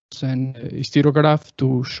 tables, and histograph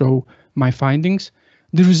to show my findings.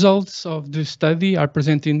 The results of the study are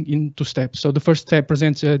presented in 2 steps. So the first step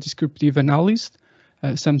presents a descriptive analysis,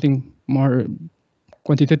 something more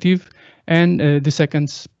quantitative, and the second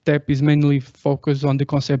step is mainly focused on the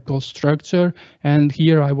conceptual structure. And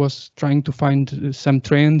here I was trying to find some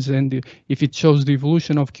trends and if it shows the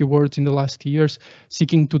evolution of keywords in the last years,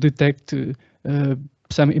 seeking to detect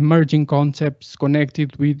some emerging concepts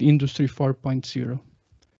connected with Industry 4.0.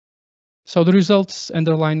 So the results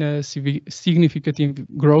underline a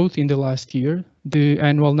significant growth in the last year. The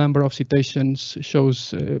annual number of citations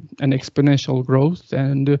shows an exponential growth,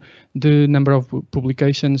 and the number of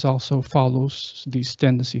publications also follows this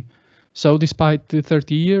tendency. So despite the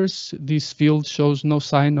 30 years, this field shows no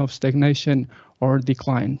sign of stagnation or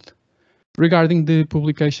decline. Regarding the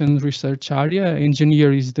publication research area,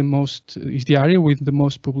 engineer is the area with the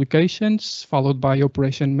most publications, followed by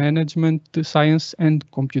operation management science and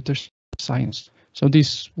computer science. So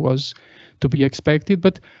this was to be expected,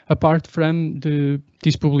 but apart from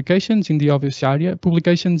these publications in the obvious area,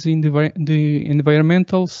 publications in the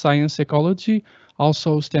environmental science ecology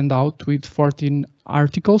also stand out with 14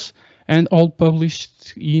 articles, and all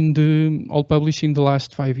published in the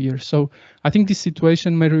last 5 years. So I think this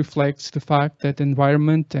situation may reflect the fact that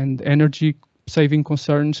environment and energy saving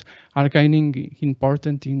concerns are gaining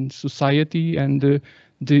importance in society, and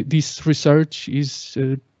this research is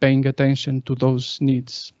paying attention to those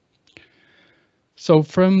needs. So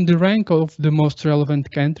from the rank of the most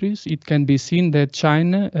relevant countries, it can be seen that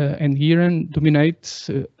China and Iran dominate,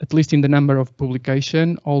 at least in the number of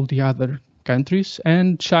publication, all the other countries,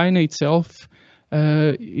 and China itself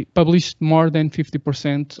published more than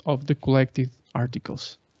 50% of the collected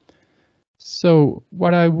articles. So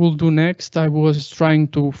what I will do next, I was trying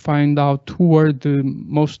to find out who were the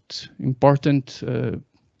most important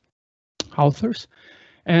authors,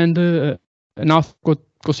 and an author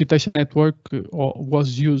co-citation network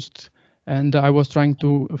was used, and I was trying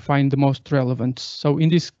to find the most relevant. So in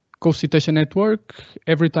this co-citation network,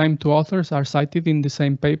 every time 2 authors are cited in the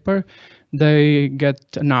same paper, they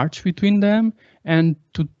get an arch between them, and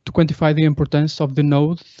to quantify the importance of the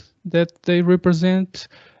node that they represent,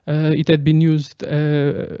 it had been used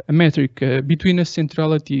a metric between a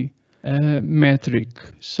centrality metric.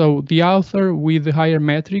 So the author with the higher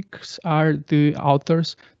metrics are the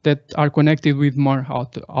authors that are connected with more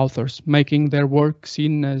authors, making their work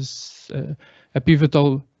seen as a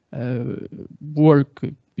pivotal work,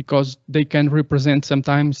 because they can represent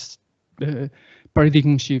sometimes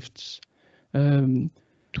paradigm shifts. To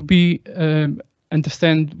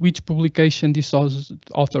understand which publication these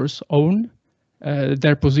authors own,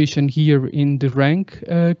 their position here in the rank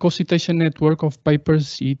co-citation network of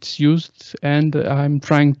papers it's used, and I'm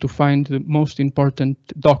trying to find the most important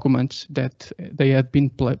documents that they have been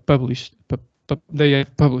published.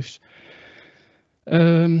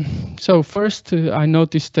 So first, I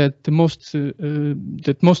noticed that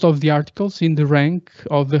most of the articles in the rank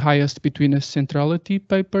of the highest betweenness centrality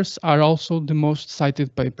papers are also the most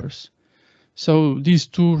cited papers. So these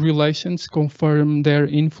two relations confirm their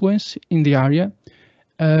influence in the area.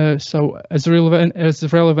 So as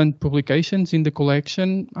relevant publications in the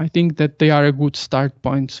collection, I think that they are a good start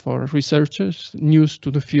points for researchers new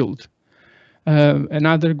to the field.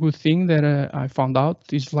 Another good thing that I found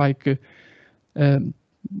out is like,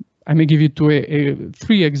 I may give you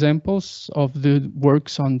three examples of the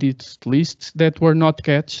works on this list that were not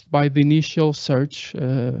catched by the initial search,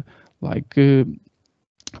 like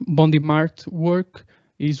Bondimart work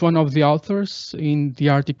is one of the authors in the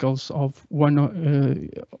articles of one of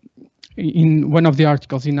the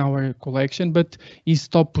articles in our collection, but his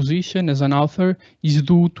top position as an author is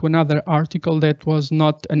due to another article that was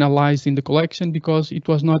not analyzed in the collection because it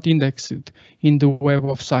was not indexed in the Web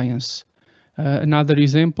of Science. Another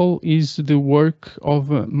example is the work of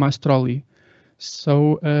Mastroli.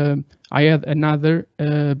 So I had another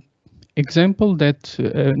example that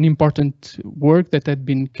an important work that had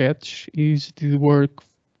been catched is the work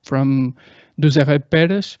from José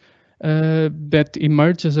Pérez that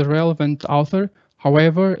emerged as a relevant author.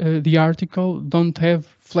 However, the article don't have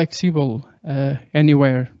flexible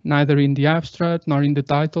anywhere, neither in the abstract nor in the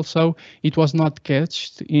title, so it was not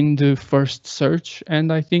catched in the first search.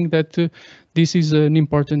 And I think that this is an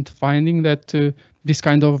important finding, that this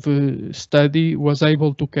kind of study was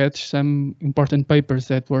able to catch some important papers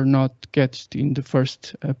that were not catched in the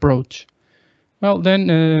first approach. Well,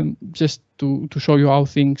 then just to show you how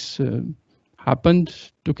things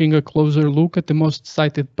happened, taking a closer look at the most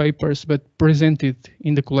cited papers but presented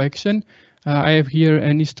in the collection, I have here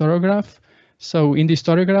an historiograph. So in the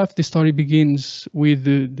historiograph, the story begins with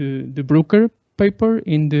the Brooker paper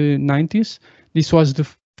in the 90s. This was the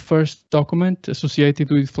first document associated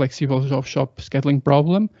with flexible job shop scheduling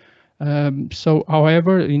problem.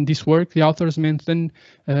 However, in this work, the authors mention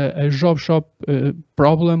a job shop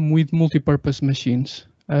problem with multi-purpose machines.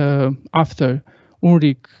 After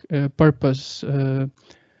Ulrich Purpose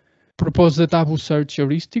proposed the taboo search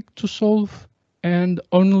heuristic to solve, and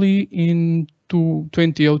only in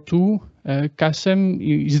 2002, Kassem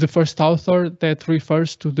is the first author that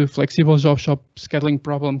refers to the flexible job shop scheduling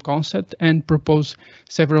problem concept and propose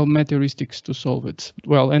several meta-heuristics to solve it.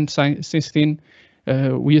 Well, and since then,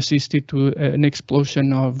 we assisted to an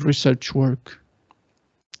explosion of research work.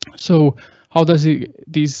 So how does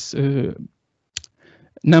these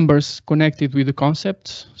numbers connected with the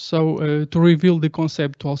concepts? So to reveal the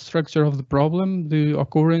conceptual structure of the problem, the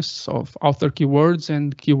occurrence of author keywords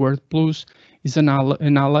and keyword plus is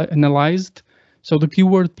analyzed. So the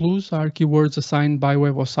keyword plus are keywords assigned by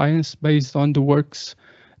Web of Science based on the words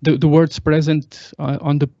present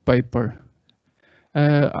on the paper.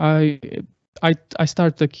 I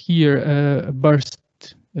started here burst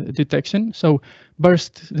detection. So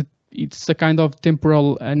burst, it's a kind of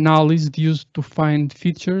temporal analysis used to find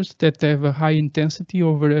features that have a high intensity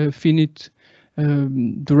over a finite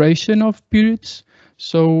duration of periods.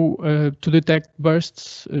 So to detect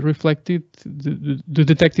bursts reflected, the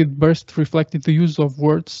detected burst reflected the use of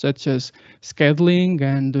words such as scheduling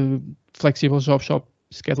and flexible job shop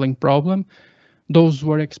scheduling problem. Those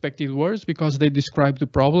were expected words because they describe the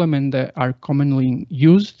problem and are commonly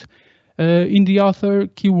used. In the author,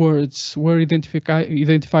 keywords were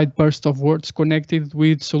identified bursts of words connected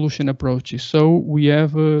with solution approaches. So we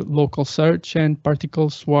have local search and particle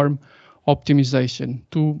swarm optimization,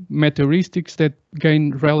 two meta-heuristics that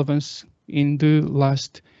gain relevance in the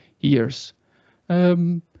last years.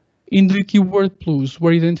 In the keyword plus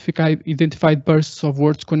were identified bursts of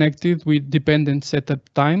words connected with dependent setup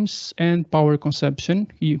times and power consumption.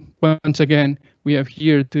 Once again, we have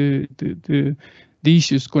here the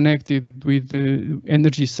issues connected with the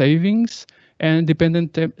energy savings, and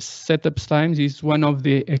dependent setup times is one of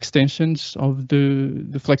the extensions of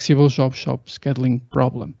the flexible job shop scheduling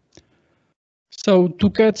problem. So to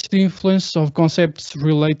catch the influence of concepts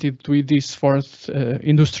related with this fourth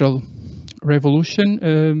industrial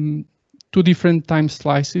revolution, two different time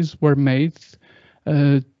slices were made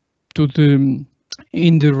in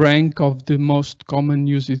the rank of the most common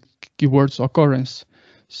used keywords occurrence.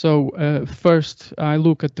 So first I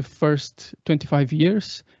look at the first 25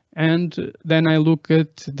 years, and then I look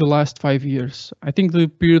at the last 5 years. I think the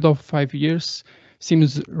period of 5 years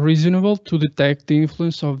seems reasonable to detect the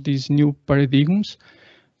influence of these new paradigms.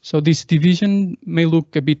 So this division may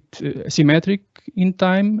look a bit asymmetric in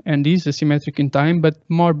time and is asymmetric in time, but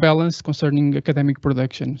more balanced concerning academic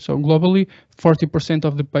production. So globally, 40%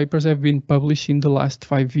 of the papers have been published in the last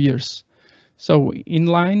 5 years. So in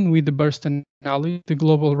line with the burst analysis, the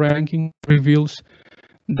global ranking reveals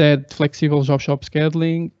that flexible job shop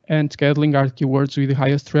scheduling and scheduling are keywords with the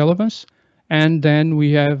highest relevance. And then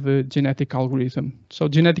we have a genetic algorithm. So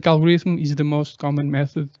genetic algorithm is the most common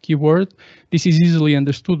method keyword. This is easily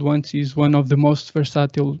understood once is one of the most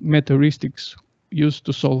versatile meta-heuristics used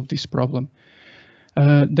to solve this problem.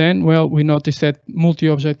 Then, well, we notice that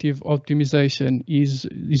multi-objective optimization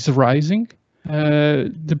is rising.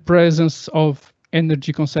 The presence of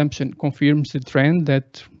energy consumption confirms the trend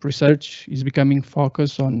that research is becoming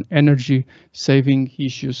focused on energy saving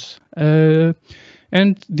issues.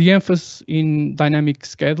 And the emphasis in dynamic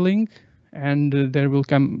scheduling, and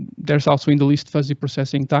there's also in the list fuzzy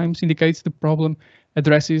processing times, indicates the problem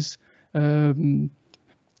addresses,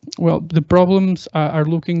 well, the problems are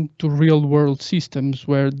looking to real world systems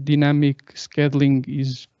where dynamic scheduling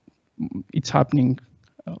it's happening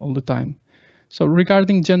all the time. So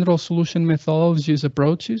regarding general solution methodologies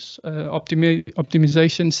approaches,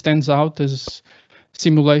 optimization stands out as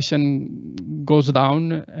simulation goes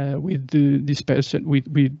down with the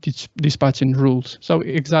dispatching rules. So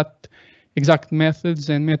exact methods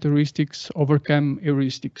and meta-heuristics overcome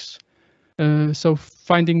heuristics. So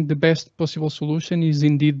finding the best possible solution is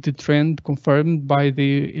indeed the trend confirmed by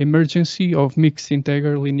the emergence of mixed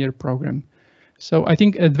integer linear program. So I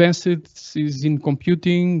think advances in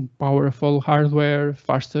computing, powerful hardware,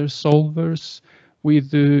 faster solvers,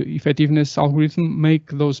 with the effectiveness algorithm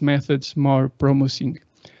make those methods more promising.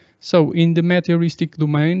 So in the meta-heuristic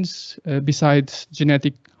domains, besides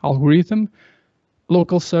genetic algorithm,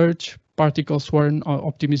 local search, particle swarm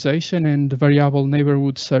optimization, and variable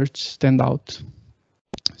neighborhood search stand out.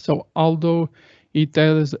 So although it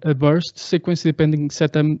has a burst, sequence-depending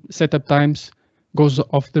setup times goes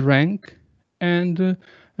off the rank, and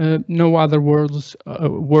no other keywords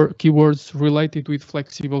related with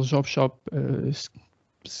flexible job shop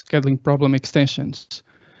scheduling problem extensions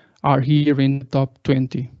are here in the top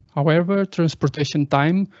 20. However, transportation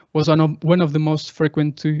time was one of the most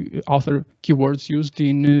frequent author keywords used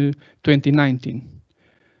in 2019.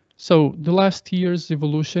 So the last year's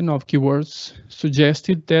evolution of keywords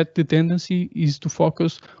suggested that the tendency is to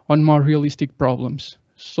focus on more realistic problems,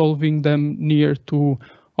 solving them near to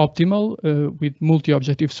optimal with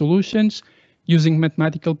multi-objective solutions using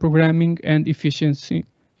mathematical programming and efficient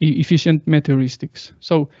meta-heuristics.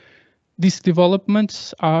 So these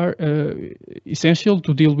developments are essential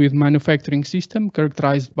to deal with manufacturing system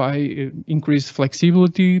characterized by increased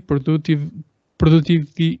flexibility,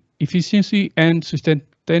 productivity, efficiency, and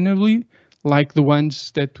sustainability, like the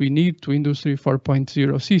ones that we need to Industry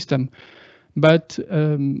 4.0 system. But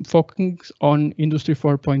focusing on Industry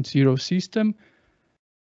 4.0 system,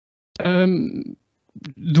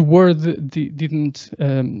 the word didn't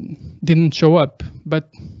show up, but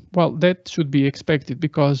well, that should be expected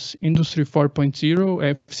because Industry 4.0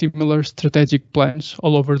 have similar strategic plans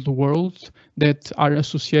all over the world that are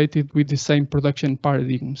associated with the same production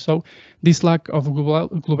paradigm. So this lack of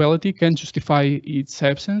globality can justify its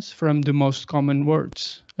absence from the most common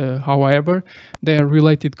words. However, their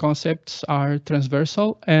related concepts are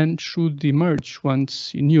transversal and should emerge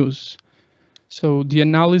once in use. So the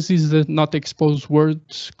analysis does not expose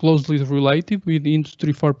words closely related with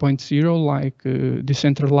Industry 4.0 like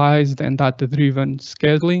decentralized and data-driven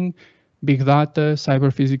scheduling, big data,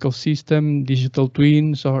 cyber-physical system, digital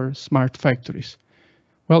twins, or smart factories.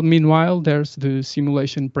 Well, meanwhile, there's the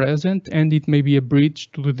simulation present, and it may be a bridge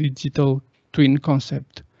to the digital twin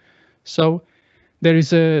concept. So there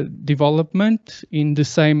is a development in the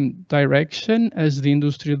same direction as the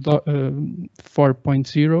Industry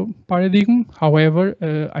 4.0 paradigm. However,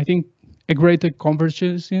 I think a greater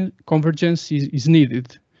convergence is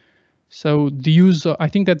needed. So I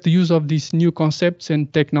think that the use of these new concepts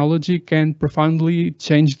and technology can profoundly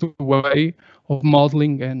change the way of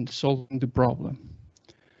modeling and solving the problem.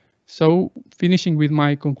 So finishing with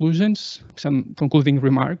my conclusions, some concluding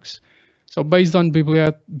remarks. So based on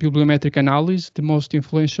bibliometric analysis, the most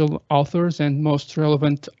influential authors and most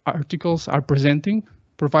relevant articles are providing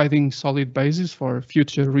solid basis for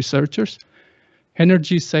future researchers.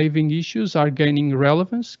 Energy saving issues are gaining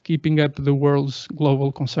relevance, keeping up the world's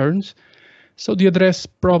global concerns. So the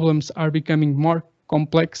addressed problems are becoming more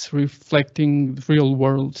complex, reflecting real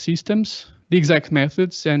world systems. The exact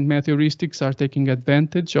methods and meta-heuristics are taking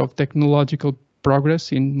advantage of technological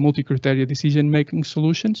progress in multi-criteria decision-making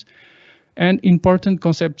solutions. And important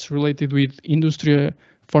concepts related with Industry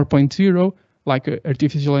 4.0 like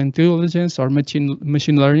artificial intelligence or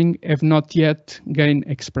machine learning, have not yet gained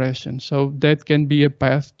expression. So that can be a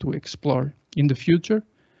path to explore in the future.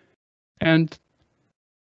 And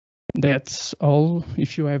that's all.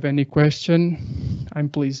 If you have any question, I'm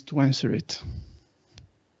pleased to answer it.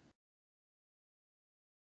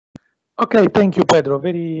 Okay, thank you, Pedro.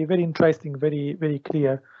 Very, very interesting, very, very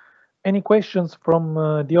clear. Any questions from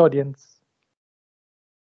the audience?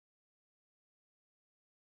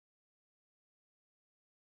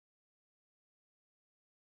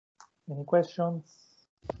 Any questions?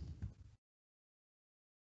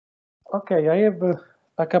 Okay, I have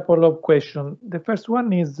a couple of questions. The first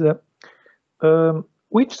one is,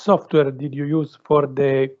 which software did you use for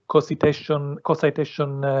the co-citation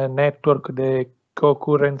network, the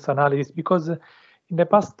co-occurrence analysis? Because in the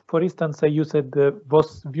past, for instance, I used the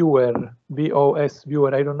VOS viewer, VOS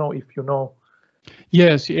viewer. I don't know if you know.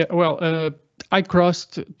 Yes, yeah. Well, I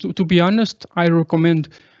crossed. To be honest, I recommend.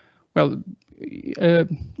 Well,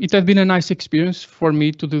 it had been a nice experience for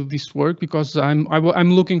me to do this work because I'm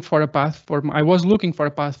looking for a path for. I was looking for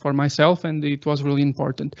a path for myself, and it was really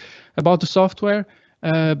important. About the software,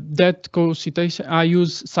 that co-citation, I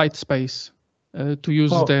use SiteSpace to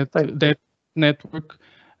use that network.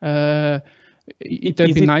 It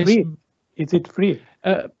had been nice. Free? Is it free?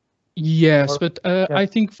 Yes, but I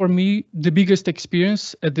think for me, the biggest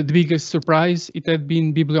experience, the biggest surprise, it had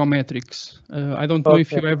been Bibliometrics. I don't know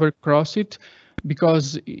if you ever cross it,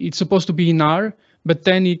 because it's supposed to be in R, but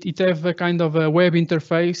then it have a kind of a web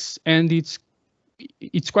interface, and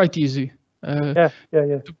it's quite easy. To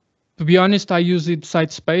be honest, I use it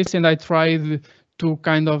SiteSpace, and I tried to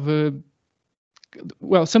kind of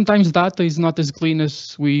well, sometimes data is not as clean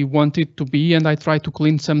as we want it to be, and I tried to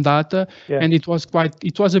clean some data, and it was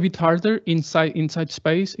a bit harder inside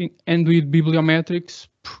space. And with Bibliometrics,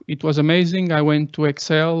 it was amazing. I went to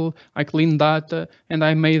Excel, I cleaned data, and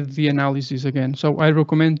I made the analysis again. So I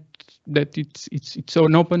recommend that it's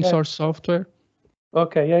an open source software.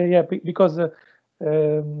 Okay, because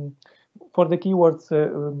for the keywords,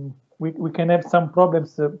 we can have some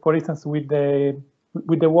problems, for instance, with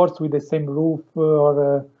the words with the same roof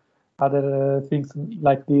or other things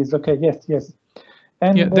like this. Okay, yes.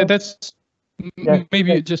 And yeah, that's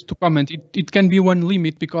maybe just to comment. It can be one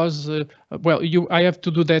limit because well, I have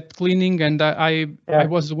to do that cleaning, and I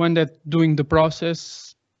was the one that doing the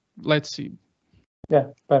process. Let's see. Yeah,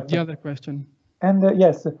 perfect. The other question. And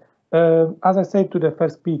yes, as I said to the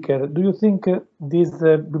first speaker, do you think this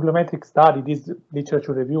bibliometric study, this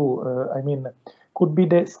literature review, I mean, could be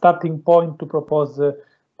the starting point to propose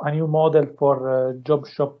a new model for job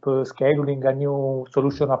shop scheduling, a new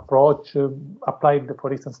solution approach applied,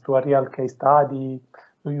 for instance, to a real case study?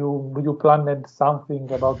 Do you plan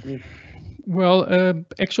something about this? Well,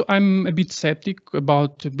 actually, I'm a bit skeptic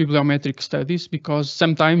about bibliometric studies because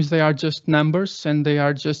sometimes they are just numbers and they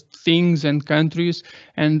are just things and countries.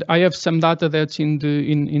 And I have some data that's in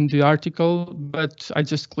the article, but I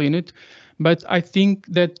just clean it. But I think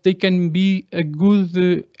that they can be a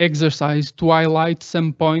good exercise to highlight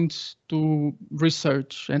some points to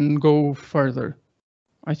research and go further.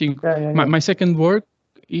 I think my second work,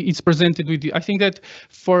 it's presented with I think that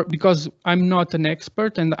because I'm not an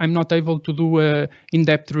expert and I'm not able to do a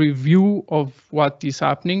in-depth review of what is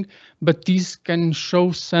happening, but this can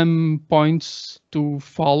show some points to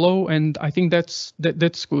follow, and I think that's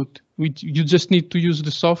good. You just need to use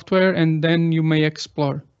the software, and then you may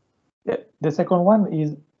explore. Yeah, the second one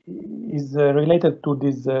is related to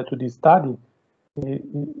this study.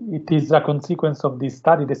 It is a consequence of this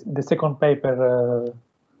study. The second paper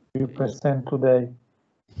you present today.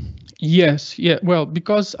 Yes, yeah. Well,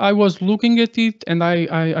 because I was looking at it and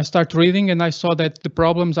I start reading, and I saw that the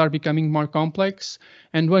problems are becoming more complex.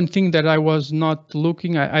 And one thing that I was not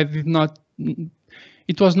looking, I did not.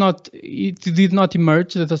 It did not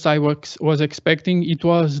emerge as I was expecting. It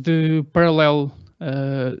was the parallel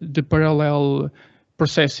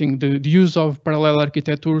processing, the use of parallel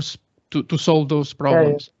architectures to solve those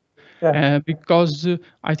problems. Because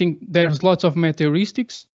I think there's lots of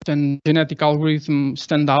meta-heuristics and genetic algorithm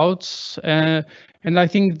standouts, and I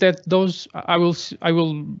think that those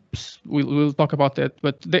we'll talk about that.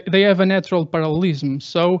 But they have a natural parallelism.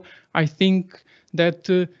 So I think that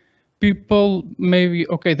people maybe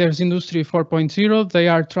there's Industry 4.0. They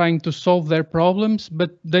are trying to solve their problems,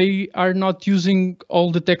 but they are not using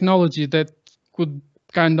all the technology that could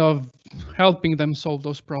kind of helping them solve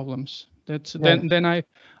those problems. That's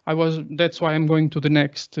that's why I'm going to the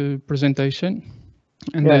next presentation,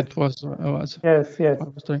 and that was yes.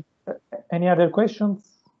 Any other questions?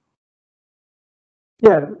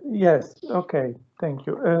 Yes. Okay, thank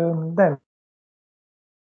you. Then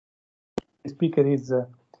speaker is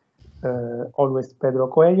always Pedro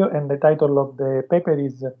Coelho, and the title of the paper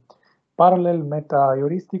is Parallel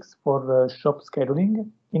Meta-Heuristics for Shop Scheduling,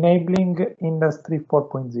 Enabling Industry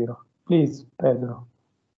 4.0. Please, Pedro.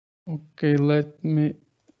 Okay, let me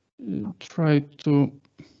try to.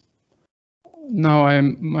 Now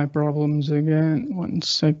my problems again. 1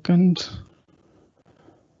 second.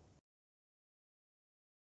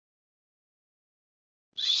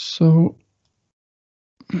 So,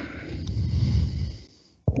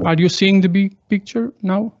 are you seeing the big picture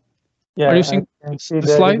now? Yeah, are you seeing I can see the the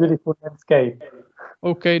slide? beautiful landscape.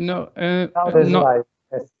 Okay, no. Now the slide.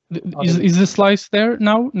 Yes. Is the slides there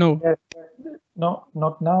now? No. Yes. No,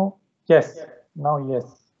 not now. Yes. Now, yes.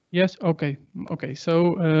 Yes. Okay. Okay.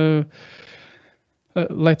 So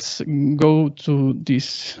let's go to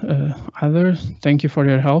this other. Thank you for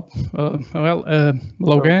your help.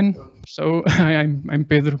 Hello again. So I'm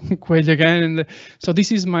Pedro Coelho again, and so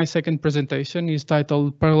this is my second presentation. It's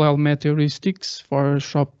titled "Parallel Meta-Heuristics for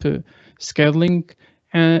Shop Scheduling,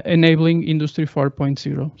 Enabling Industry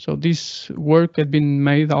 4.0." So this work had been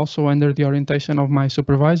made also under the orientation of my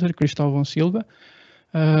supervisor, Cristóvão Silva.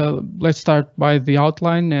 Let's start by the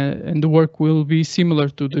outline, and the work will be similar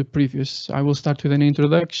to the previous. I will start with an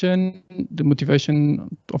introduction, the motivation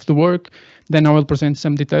of the work, then I will present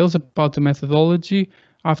some details about the methodology.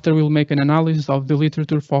 After, we'll make an analysis of the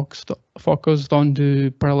literature focused on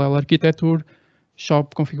the parallel architecture,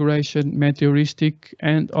 shop configuration, meta-heuristic,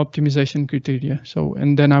 and optimization criteria. So,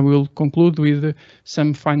 and then I will conclude with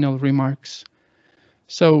some final remarks.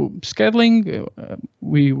 So scheduling,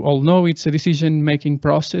 we all know it's a decision-making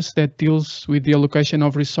process that deals with the allocation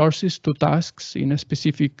of resources to tasks in a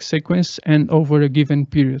specific sequence and over a given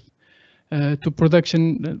period. The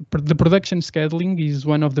production scheduling is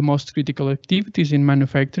one of the most critical activities in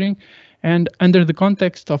manufacturing, and under the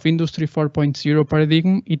context of Industry 4.0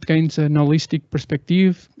 paradigm, it gains an holistic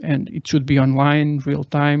perspective, and it should be online,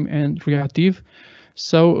 real-time, and reactive.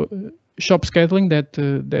 So shop scheduling,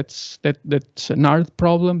 that's an hard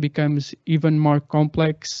problem, becomes even more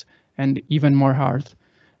complex and even more hard.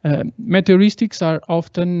 Meta-heuristics are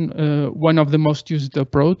often one of the most used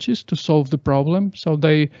approaches to solve the problem. So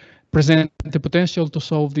they present the potential to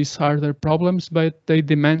solve these harder problems, but they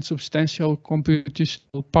demand substantial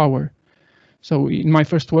computational power. So in my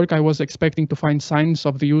first work, I was expecting to find signs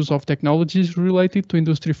of the use of technologies related to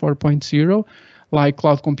Industry 4.0, like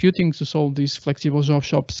cloud computing, to solve these flexible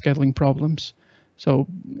shop scheduling problems. So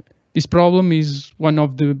this problem is one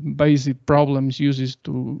of the basic problems used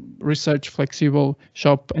to research flexible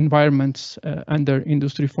shop environments under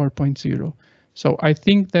Industry 4.0. So I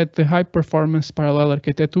think that the high-performance parallel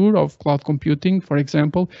architecture of cloud computing, for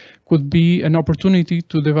example, could be an opportunity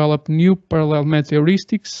to develop new parallel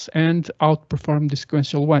meta-heuristics and outperform the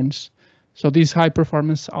sequential ones. So this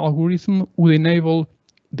high-performance algorithm would enable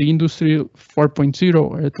the Industry 4.0,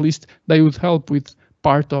 or at least they would help with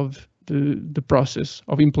part of the process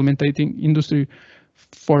of implementing Industry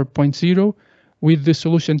 4.0 with the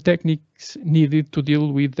solution techniques needed to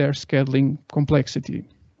deal with their scheduling complexity.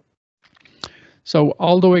 So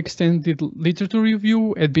although extended literature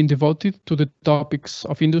review had been devoted to the topics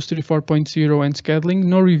of Industry 4.0 and scheduling,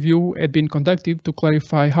 no review had been conducted to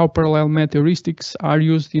clarify how parallel meta-heuristics are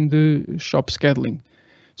used in the shop scheduling.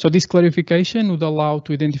 So this clarification would allow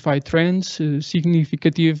to identify trends,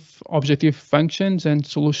 significant objective functions and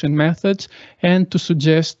solution methods, and to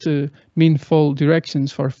suggest meaningful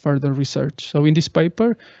directions for further research. So in this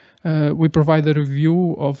paper, we provide a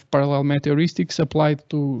review of parallel meta-heuristics applied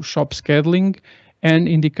to shop scheduling and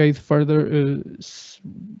indicate further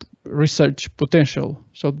research potential.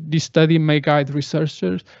 So this study may guide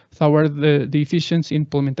researchers toward the efficient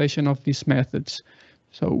implementation of these methods.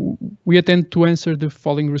 So we attempt to answer the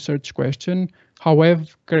following research question: what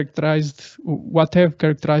have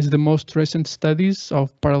characterized the most recent studies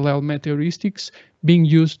of parallel meta-heuristics being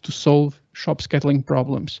used to solve shop scheduling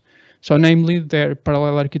problems? So namely their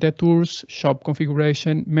parallel architectures, shop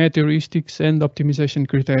configuration, meta-heuristics, and optimization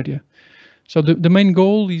criteria. So the main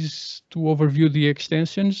goal is to overview the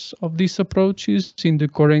extensions of these approaches in the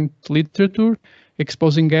current literature,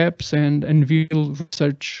 exposing gaps and unveil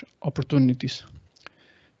research opportunities.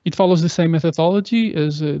 It follows the same methodology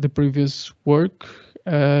as the previous work.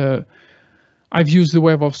 I've used the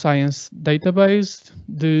Web of Science database.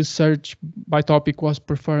 The search by topic was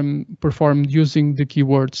performed using the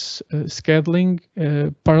keywords scheduling,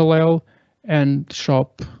 parallel, and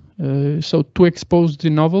shop. So to expose the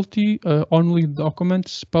novelty, only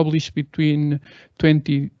documents published between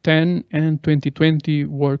 2010 and 2020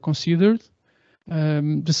 were considered.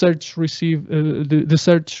 The search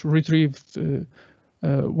retrieved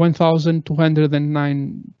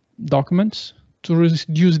 1,209 documents. To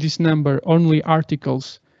reduce this number, only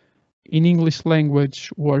articles in English language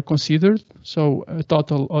were considered, so a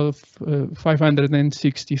total of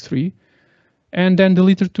 563. And then the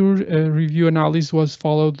literature review analysis was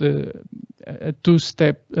followed a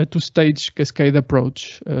two-stage cascade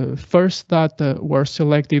approach. First, data were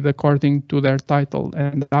selected according to their title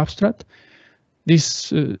and abstract.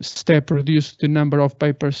 This step reduced the number of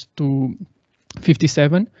papers to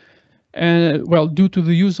 57. And well, due to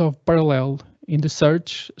the use of parallel in the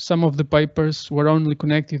search, some of the papers were only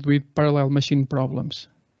connected with parallel machine problems.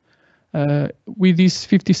 With this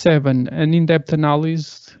 57, an in-depth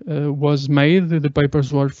analysis was made. The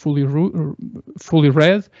papers were fully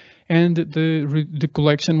read, and the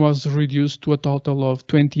collection was reduced to a total of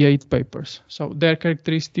 28 papers. So their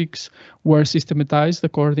characteristics were systematized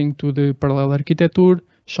according to the parallel architecture,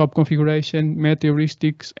 shop configuration,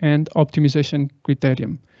 METAHEURISTICS, and optimization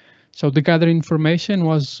criterion. So the gathered information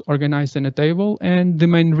was organized in a table, and the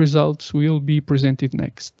main results will be presented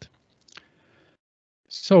next.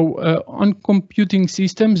 So on computing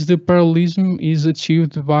systems, the parallelism is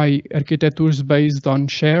achieved by architectures based on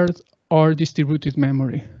shared or distributed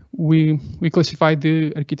memory. We classify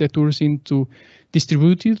the architectures into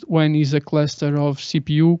distributed, when is a cluster of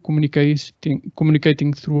CPU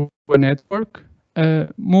communicating through a network,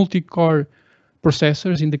 multi-core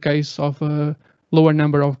processors in the case of a lower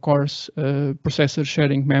number of cores, processor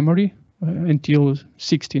sharing memory until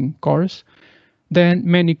 16 cores. Then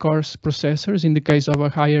many cores processors in the case of a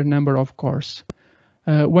higher number of cores.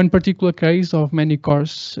 One particular case of many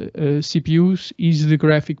cores CPUs is the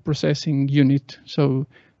graphic processing unit. So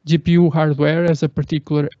GPU hardware as a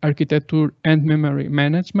particular architecture and memory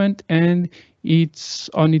management, and it's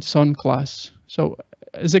on its own class. So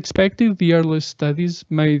as expected, the earliest studies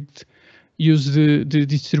made use the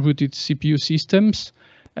distributed CPU systems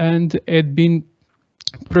and had been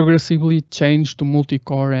progressively changed to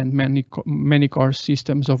multi-core and many-core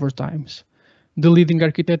systems over time. The leading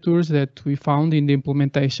architectures that we found in the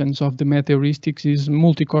implementations of the METAHEURISTICS is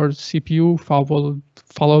multi-core CPU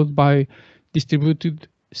followed by distributed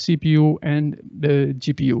CPU and the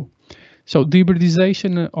GPU. So the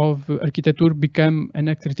hybridization of architecture became an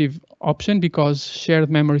attractive option because shared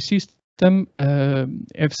memory system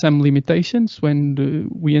have some limitations when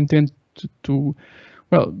we intend to,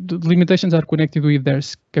 well, the limitations are connected with their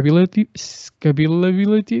scalability,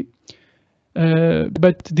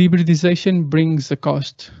 but the hybridization brings a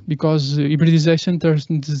cost because hybridization turns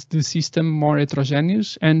the system more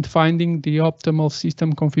heterogeneous, and finding the optimal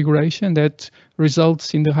system configuration that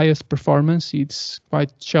results in the highest performance, it's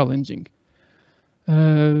quite challenging.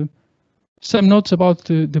 Some notes about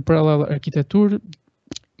the parallel architecture.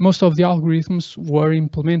 Most of the algorithms were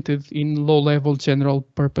implemented in low-level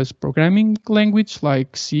general-purpose programming language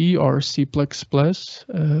like C or C++.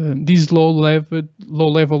 These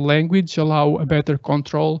low-level language allow a better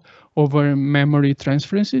control over memory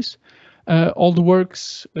transferences. All the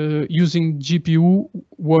works using GPU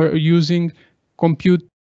were using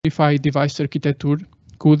Compute-Unified Device Architecture,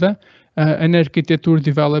 CUDA, an architecture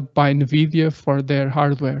developed by NVIDIA for their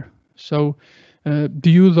hardware. So the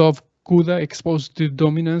use of CUDA exposed the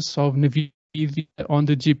dominance of NVIDIA on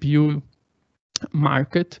the GPU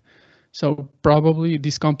market. So probably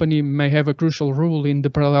this company may have a crucial role in the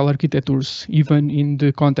parallel architectures, even in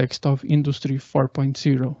the context of Industry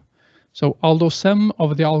 4.0. So although some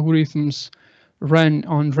of the algorithms run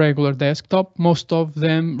on regular desktop, most of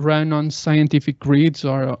them run on scientific reads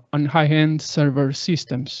or on high-end server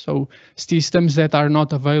systems. So systems that are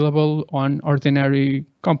not available on ordinary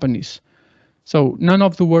companies. So none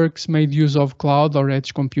of the works made use of cloud or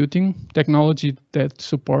edge computing, technology that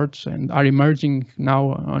supports and are emerging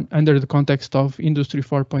now under the context of Industry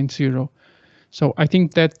 4.0. So I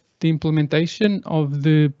think that the implementation of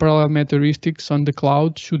the parallel METAHEURISTICS on the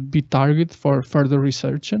cloud should be targeted for further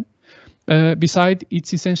research. Besides,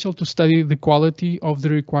 it's essential to study the quality of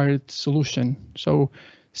the required solution. So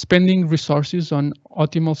spending resources on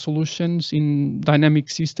optimal solutions in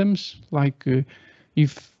dynamic systems, like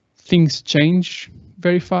if things change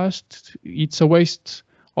very fast, it's a waste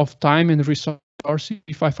of time and resources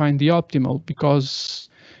if I find the optimal, because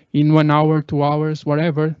in 1 hour, 2 hours,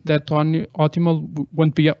 whatever, that optimal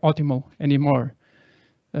won't be optimal anymore.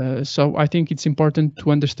 So I think it's important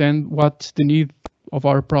to understand what's the need of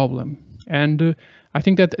our problem. And I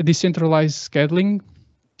think that decentralized scheduling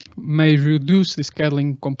may reduce the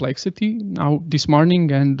scheduling complexity. Now this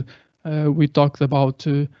morning, and we talked about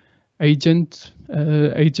agent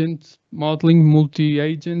modeling,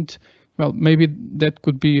 multi-agent. Well, maybe that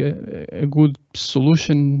could be a good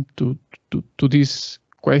solution to these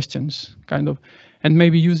questions, kind of. and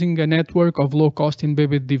maybe using a network of low-cost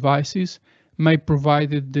embedded devices may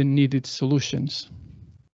provide the needed solutions.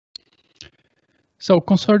 So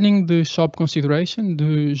concerning the shop consideration,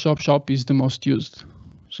 the job shop is the most used.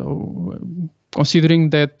 So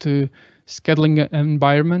considering that scheduling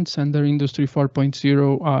environments under Industry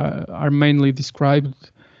 4.0 are mainly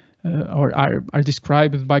described or are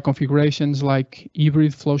described by configurations like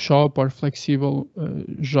hybrid flow shop or flexible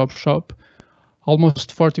job shop,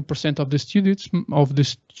 almost 40% of the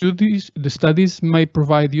studies may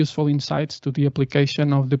provide useful insights to the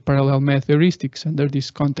application of the parallel meta-heuristics under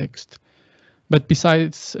this context. But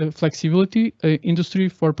besides flexibility, Industry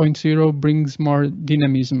 4.0 brings more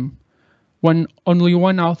dynamism. Only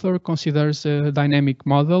one author considers a dynamic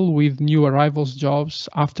model with new arrivals jobs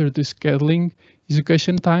after the scheduling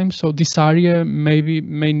execution time, so this area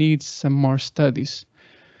may need some more studies.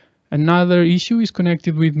 Another issue is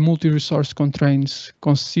connected with multi-resource constraints,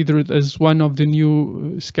 considered as one of the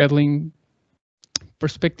new scheduling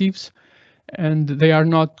perspectives, and they are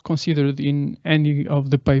not considered in any of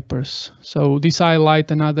the papers. So this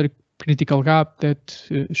highlights another critical gap that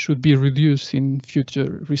should be reduced in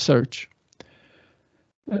future research.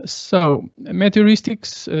 So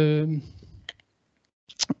meta-heuristics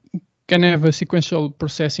can have a sequential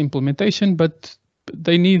process implementation, but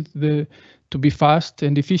they need to be fast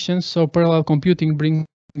and efficient, so parallel computing brings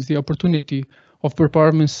the opportunity of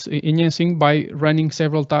performance enhancing by running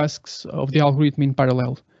several tasks of the algorithm in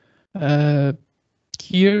parallel.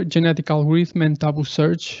 Here, genetic algorithm and taboo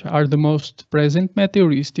search are the most present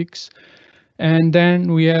meta-heuristics, and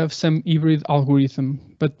then we have some hybrid algorithm,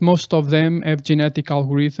 but most of them have genetic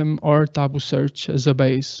algorithm or taboo search as a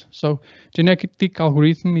base. So genetic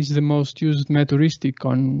algorithm is the most used meta-heuristic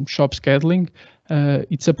on shop scheduling.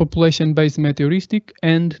 It's a population-based meta-heuristic,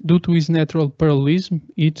 and due to its natural parallelism,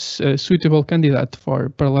 it's a suitable candidate for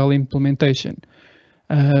parallel implementation.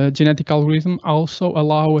 Genetic algorithm also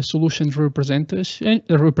allow a solution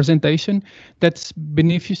representation that's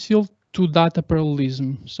beneficial to data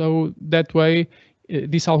parallelism. So that way,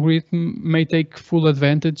 this algorithm may take full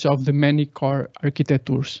advantage of the many core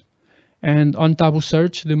architectures. And on taboo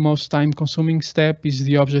search, the most time-consuming step is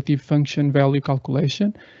the objective function value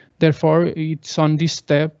calculation. Therefore, it's on this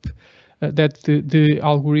step that the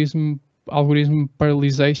algorithm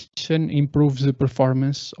parallelization improves the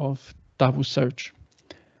performance of taboo search.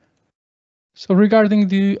 So regarding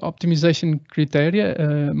the optimization criteria,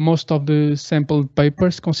 most of the sampled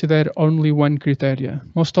papers consider only one criteria.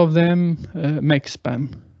 Most of them make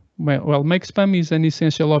spam. Well, make spam is an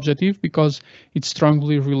essential objective because it's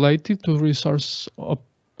strongly related to resource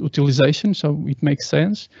utilization, so it makes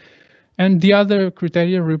sense. And the other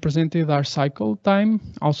criteria represented are cycle time,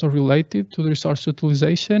 also related to the resource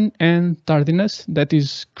utilization, and tardiness, that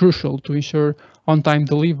is crucial to ensure on-time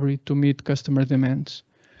delivery to meet customer demands.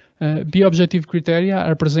 The objective criteria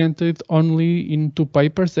are presented only in two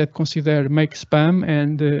papers that consider make spam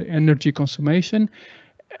and energy consumption,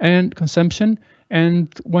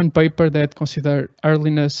 and one paper that consider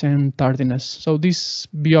earliness and tardiness. So this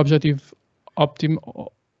B-objective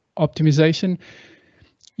optimization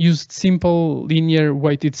used simple linear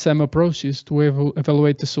weighted sum approaches to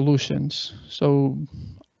evaluate the solutions. So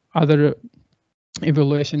other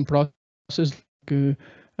evaluation processes like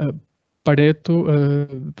Pareto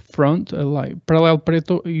like parallel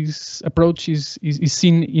Pareto approach is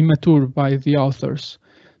seen immature by the authors.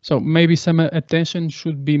 So maybe some attention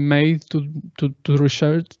should be made to the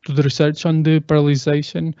research on the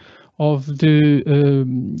parallelization of the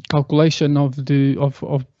calculation of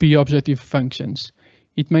B-objective functions.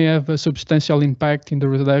 It may have a substantial impact in the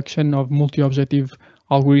reduction of multi-objective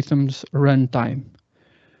algorithms runtime.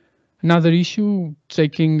 Another issue,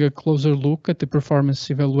 taking a closer look at the performance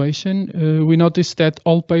evaluation, we noticed that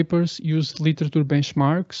all papers used literature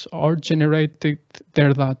benchmarks or generated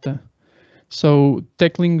their data. So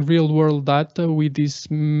tackling real-world data with these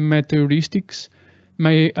meta-heuristics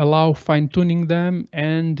may allow fine-tuning them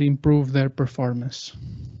and improve their performance.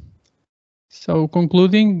 So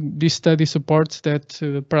concluding, this study supports that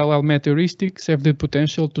parallel meta-heuristics have the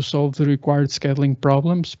potential to solve the required scheduling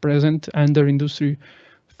problems present under Industry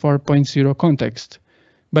 4.0 context,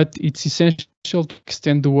 but it's essential to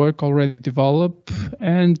extend the work already developed,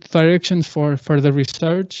 and directions for further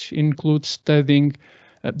research include studying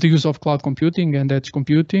the use of cloud computing and edge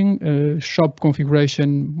computing, shop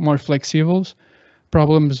configuration more flexible,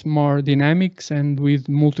 problems more dynamics and with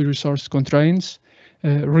multi-resource constraints,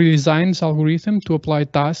 redesigns algorithm to apply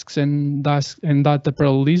tasks and data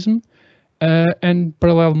parallelism, and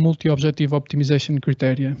parallel multi-objective optimization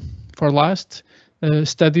criteria. For last,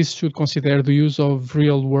 studies should consider the use of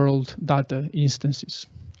real-world data instances.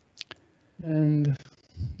 And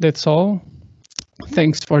that's all.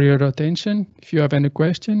 Thanks for your attention. If you have any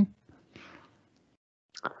question.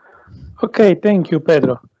 Okay, thank you,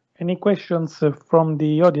 Pedro. Any questions from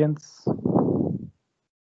the audience?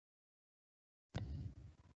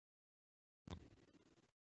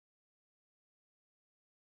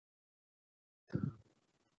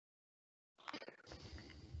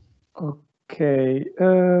 Okay,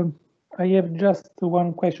 I have just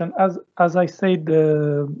one question. As I said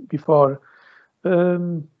before,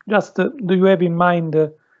 just do you have in mind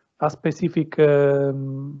a specific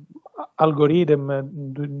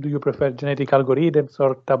algorithm? Do you prefer genetic algorithms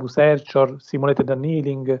or taboo search or simulated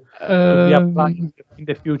annealing to be applied in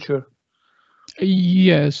the future?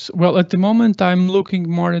 Yes. Well, at the moment, I'm looking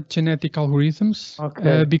more at genetic algorithms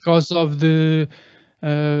because of the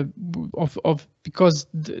because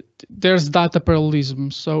there's data parallelism.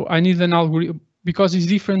 So I need an algorithm because it's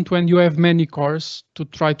different when you have many cores to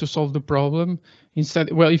try to solve the problem.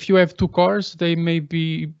 Instead, well, if you have 2 cores, you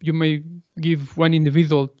may give one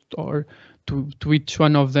individual or to each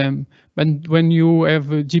one of them. But when you have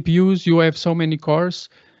GPUs, you have so many cores,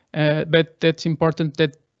 but that's important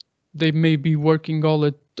that they may be working all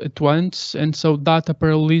at once, and so data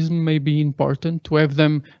parallelism may be important to have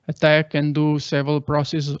them attack and do several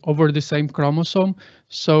processes over the same chromosome.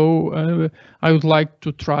 So I would like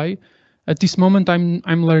to try. At this moment,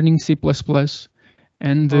 I'm learning C++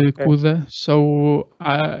 and CUDA. So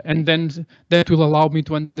and then that will allow me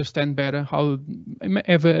to understand better how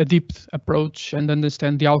have a deep approach and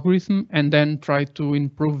understand the algorithm, and then try to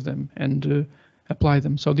improve them and apply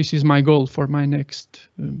them. So this is my goal for my next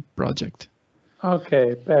project.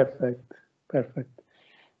 Okay, perfect.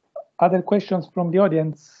 Other questions from the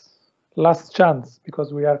audience? Last chance,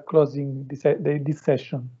 because we are closing this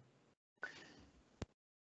session.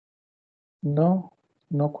 No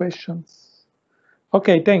questions?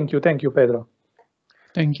 Okay, thank you, Pedro.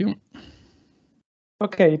 Thank you.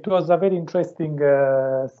 Okay, it was a very interesting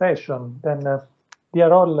session. Then,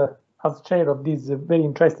 dear all, as chair of this very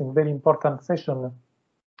interesting, very important session,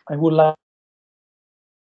 I would like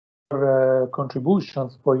your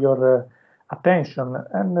contributions, for your attention.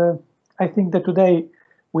 And I think that today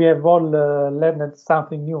we have all learned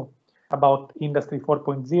something new about Industry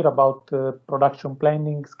 4.0, about production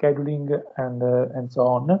planning, scheduling, and so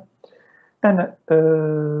on. And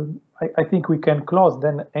I think we can close,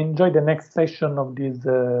 then enjoy the next session of this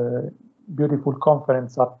beautiful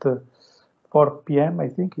conference at 4 p.m., I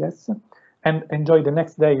think, yes. And enjoy the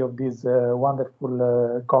next day of this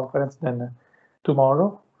wonderful conference, then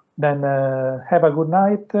tomorrow. Then have a good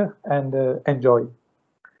night and enjoy.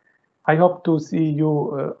 I hope to see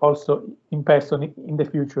you also in person in the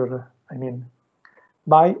future. I mean,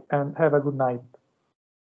 bye and have a good night.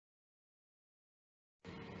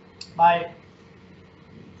 Bye.